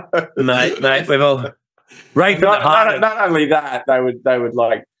 mate. We've all not only that, they would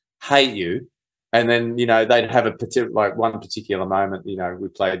like hate you, and then they'd have a one particular moment. We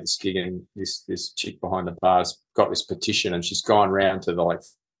played this gig, and this chick behind the bar's got this petition, and she's gone round to the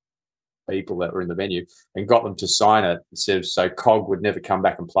people that were in the venue and got them to sign it. It says so Cog would never come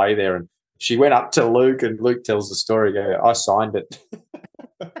back and play there, and she went up to Luke, and Luke tells the story. I signed it.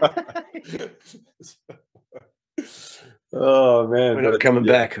 Oh man, we're not coming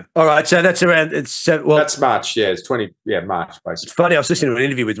back. All right, so that's around. That's March. Yeah, it's March basically. It's funny. I was listening to an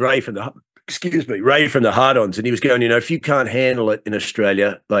interview with Ray from the Hard-Ons, and he was going, if you can't handle it in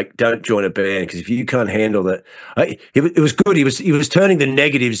Australia, don't join a band, because if you can't handle that, it was good. He was turning the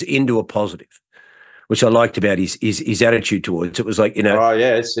negatives into a positive, which I liked about his attitude towards it. It was like, oh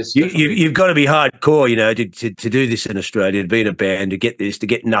yeah, it's you've got to be hardcore, to do this in Australia, to be in a band, to get this, to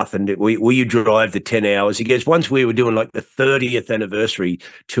get nothing. Will you drive the 10 hours? He goes, once we were doing like the 30th anniversary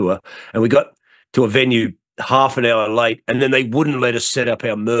tour, and we got to a venue half an hour late, and then they wouldn't let us set up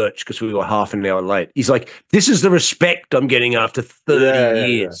our merch because we were half an hour late. He's like, this is the respect I'm getting after 30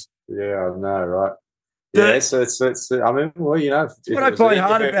 years. Yeah, I know, right? Yeah, it's I mean, well, it's what I find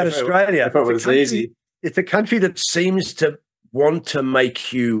hard about Australia. If it was easy. It's a country that seems to want to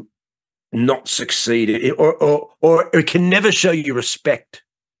make you not succeed, or it can never show you respect.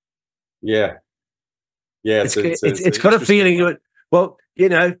 Yeah. It's got a feeling. Well,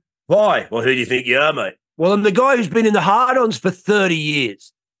 why? Well, who do you think you are, mate? Well, I'm the guy who's been in the Hard-Ons for 30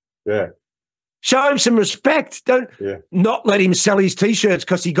 years. Yeah. Show him some respect. Don't not let him sell his T-shirts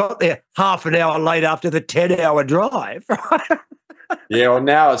because he got there half an hour late after the 10-hour drive. Yeah, well,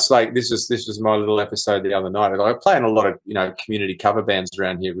 now it's like this was my little episode the other night. I play in a lot of community cover bands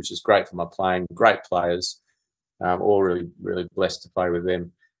around here, which is great for my playing. Great players, all really blessed to play with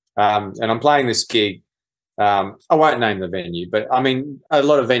them. And I'm playing this gig. I won't name the venue, but I mean a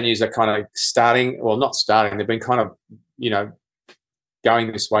lot of venues are kind of starting. Well, not starting. They've been kind of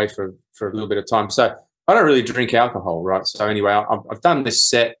going this way for a little bit of time. So I don't really drink alcohol, right? So anyway, I've done this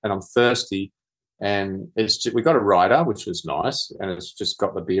set and I'm thirsty. And we got a rider, which was nice, and it's just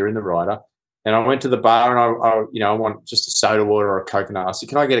got the beer in the rider. And I went to the bar, and I want just a soda water or a coconut. I said,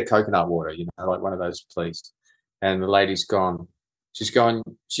 "Can I get a coconut water? Like one of those, please." And the lady's gone. She's going.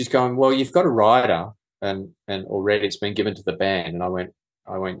 Well, you've got a rider, and already it's been given to the band. And I went,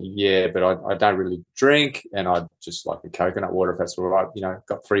 yeah, but I don't really drink, and I'd just like a coconut water if that's all right.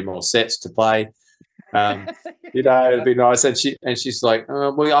 Got 3 more sets to play. It'd be nice. And she's like,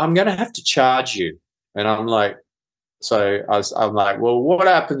 well, I'm going to have to charge you. And I'm like, I'm like, well, what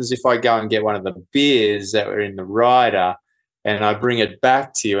happens if I go and get one of the beers that were in the rider and I bring it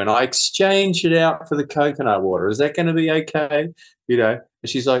back to you and I exchange it out for the coconut water? Is that going to be okay? And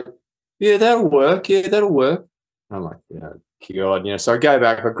she's like, yeah, that'll work. Yeah, that'll work. And I'm like, God, so I go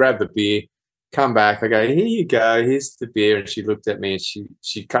back, I grab the beer, come back, I go, here you go, here's the beer. And she looked at me and she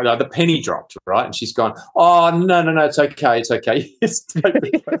the penny dropped, right? And she's gone, oh, no, it's okay. And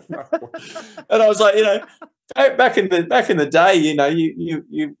I was like, back in the day,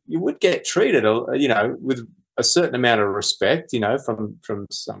 you would get treated, with a certain amount of respect, from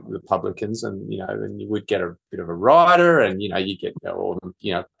some of the publicans, and you would get a bit of a rider, and you get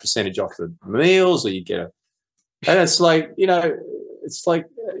percentage off the meals, or you get and it's like, it's like,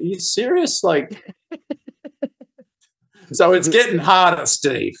 are you serious? Like, so it's getting harder,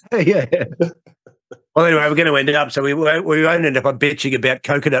 Steve. Yeah. Well, anyway, we're going to end up. So we won't end up on bitching about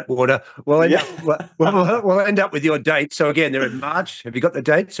coconut water. We'll end up with your date. So again, they're in March. Have you got the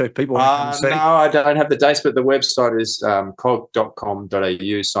date? So if people want to come and see. No, I don't have the dates, but the website is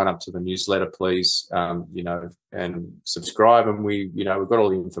cog.com.au. Sign up to the newsletter, please. And subscribe. And we've got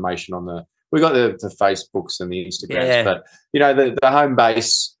all the information on the. We got the Facebooks and the Instagrams, but the home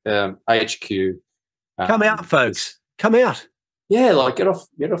base HQ. Come out, folks. Come out. Yeah, like get off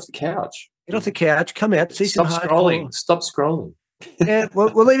the couch. Get off the couch. Come out. See Stop some scrolling. Stop scrolling. Yeah,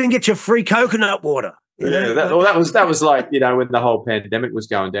 we'll even get you free coconut water. That was like when the whole pandemic was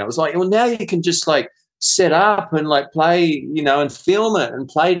going down. It was like, well, now you can just like set up and like play, and film it and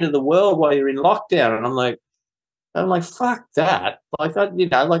play to the world while you're in lockdown. And I'm like, fuck that. Like I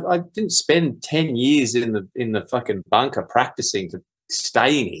didn't spend 10 years in the fucking bunker practicing to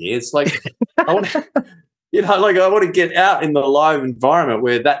stay in here. It's like I want to get out in the live environment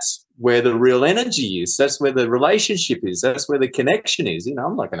where that's where the real energy is. That's where the relationship is. That's where the connection is.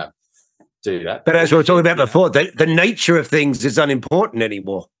 I'm not going to do that. But as we were talking about before, the nature of things is unimportant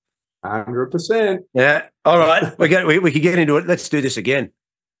anymore. 100%. Yeah. All right. We can get into it. Let's do this again.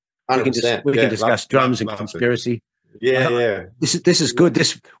 100%. We can discuss drums and conspiracy. Yeah. This is good.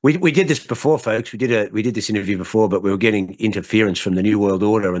 We did this before, folks. We did this interview before, but we were getting interference from the New World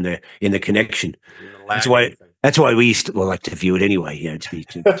Order and in the connection. That's why we used to like to view it anyway.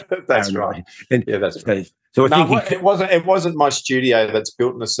 That's right. And, that's right. So it wasn't my studio that's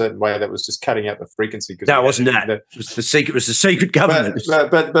built in a certain way that was just cutting out the frequency. No, it wasn't that. It was the secret. It was the secret government.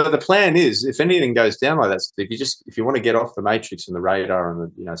 But the plan is, if anything goes down like that, if you want to get off the matrix and the radar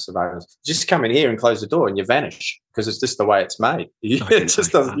and the surveillance, just come in here and close the door and you vanish, because it's just the way it's made. You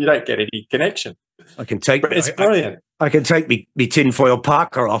don't get any connection. It's brilliant. I can take me tinfoil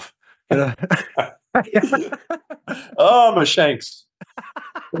Parker off. Oh, my shanks.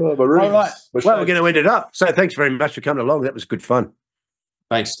 All right. Well, we're going to end it up. So thanks very much for coming along. That was good fun.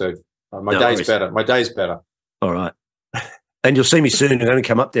 Thanks, Steve. My day's better. All right. And you'll see me soon. I'm going to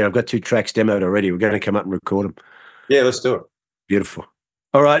come up there. I've got 2 tracks demoed already. We're going to come up and record them. Yeah, let's do it. Beautiful.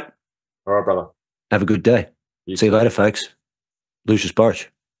 All right. All right, brother. Have a good day. See you later, folks. Lucius Borich.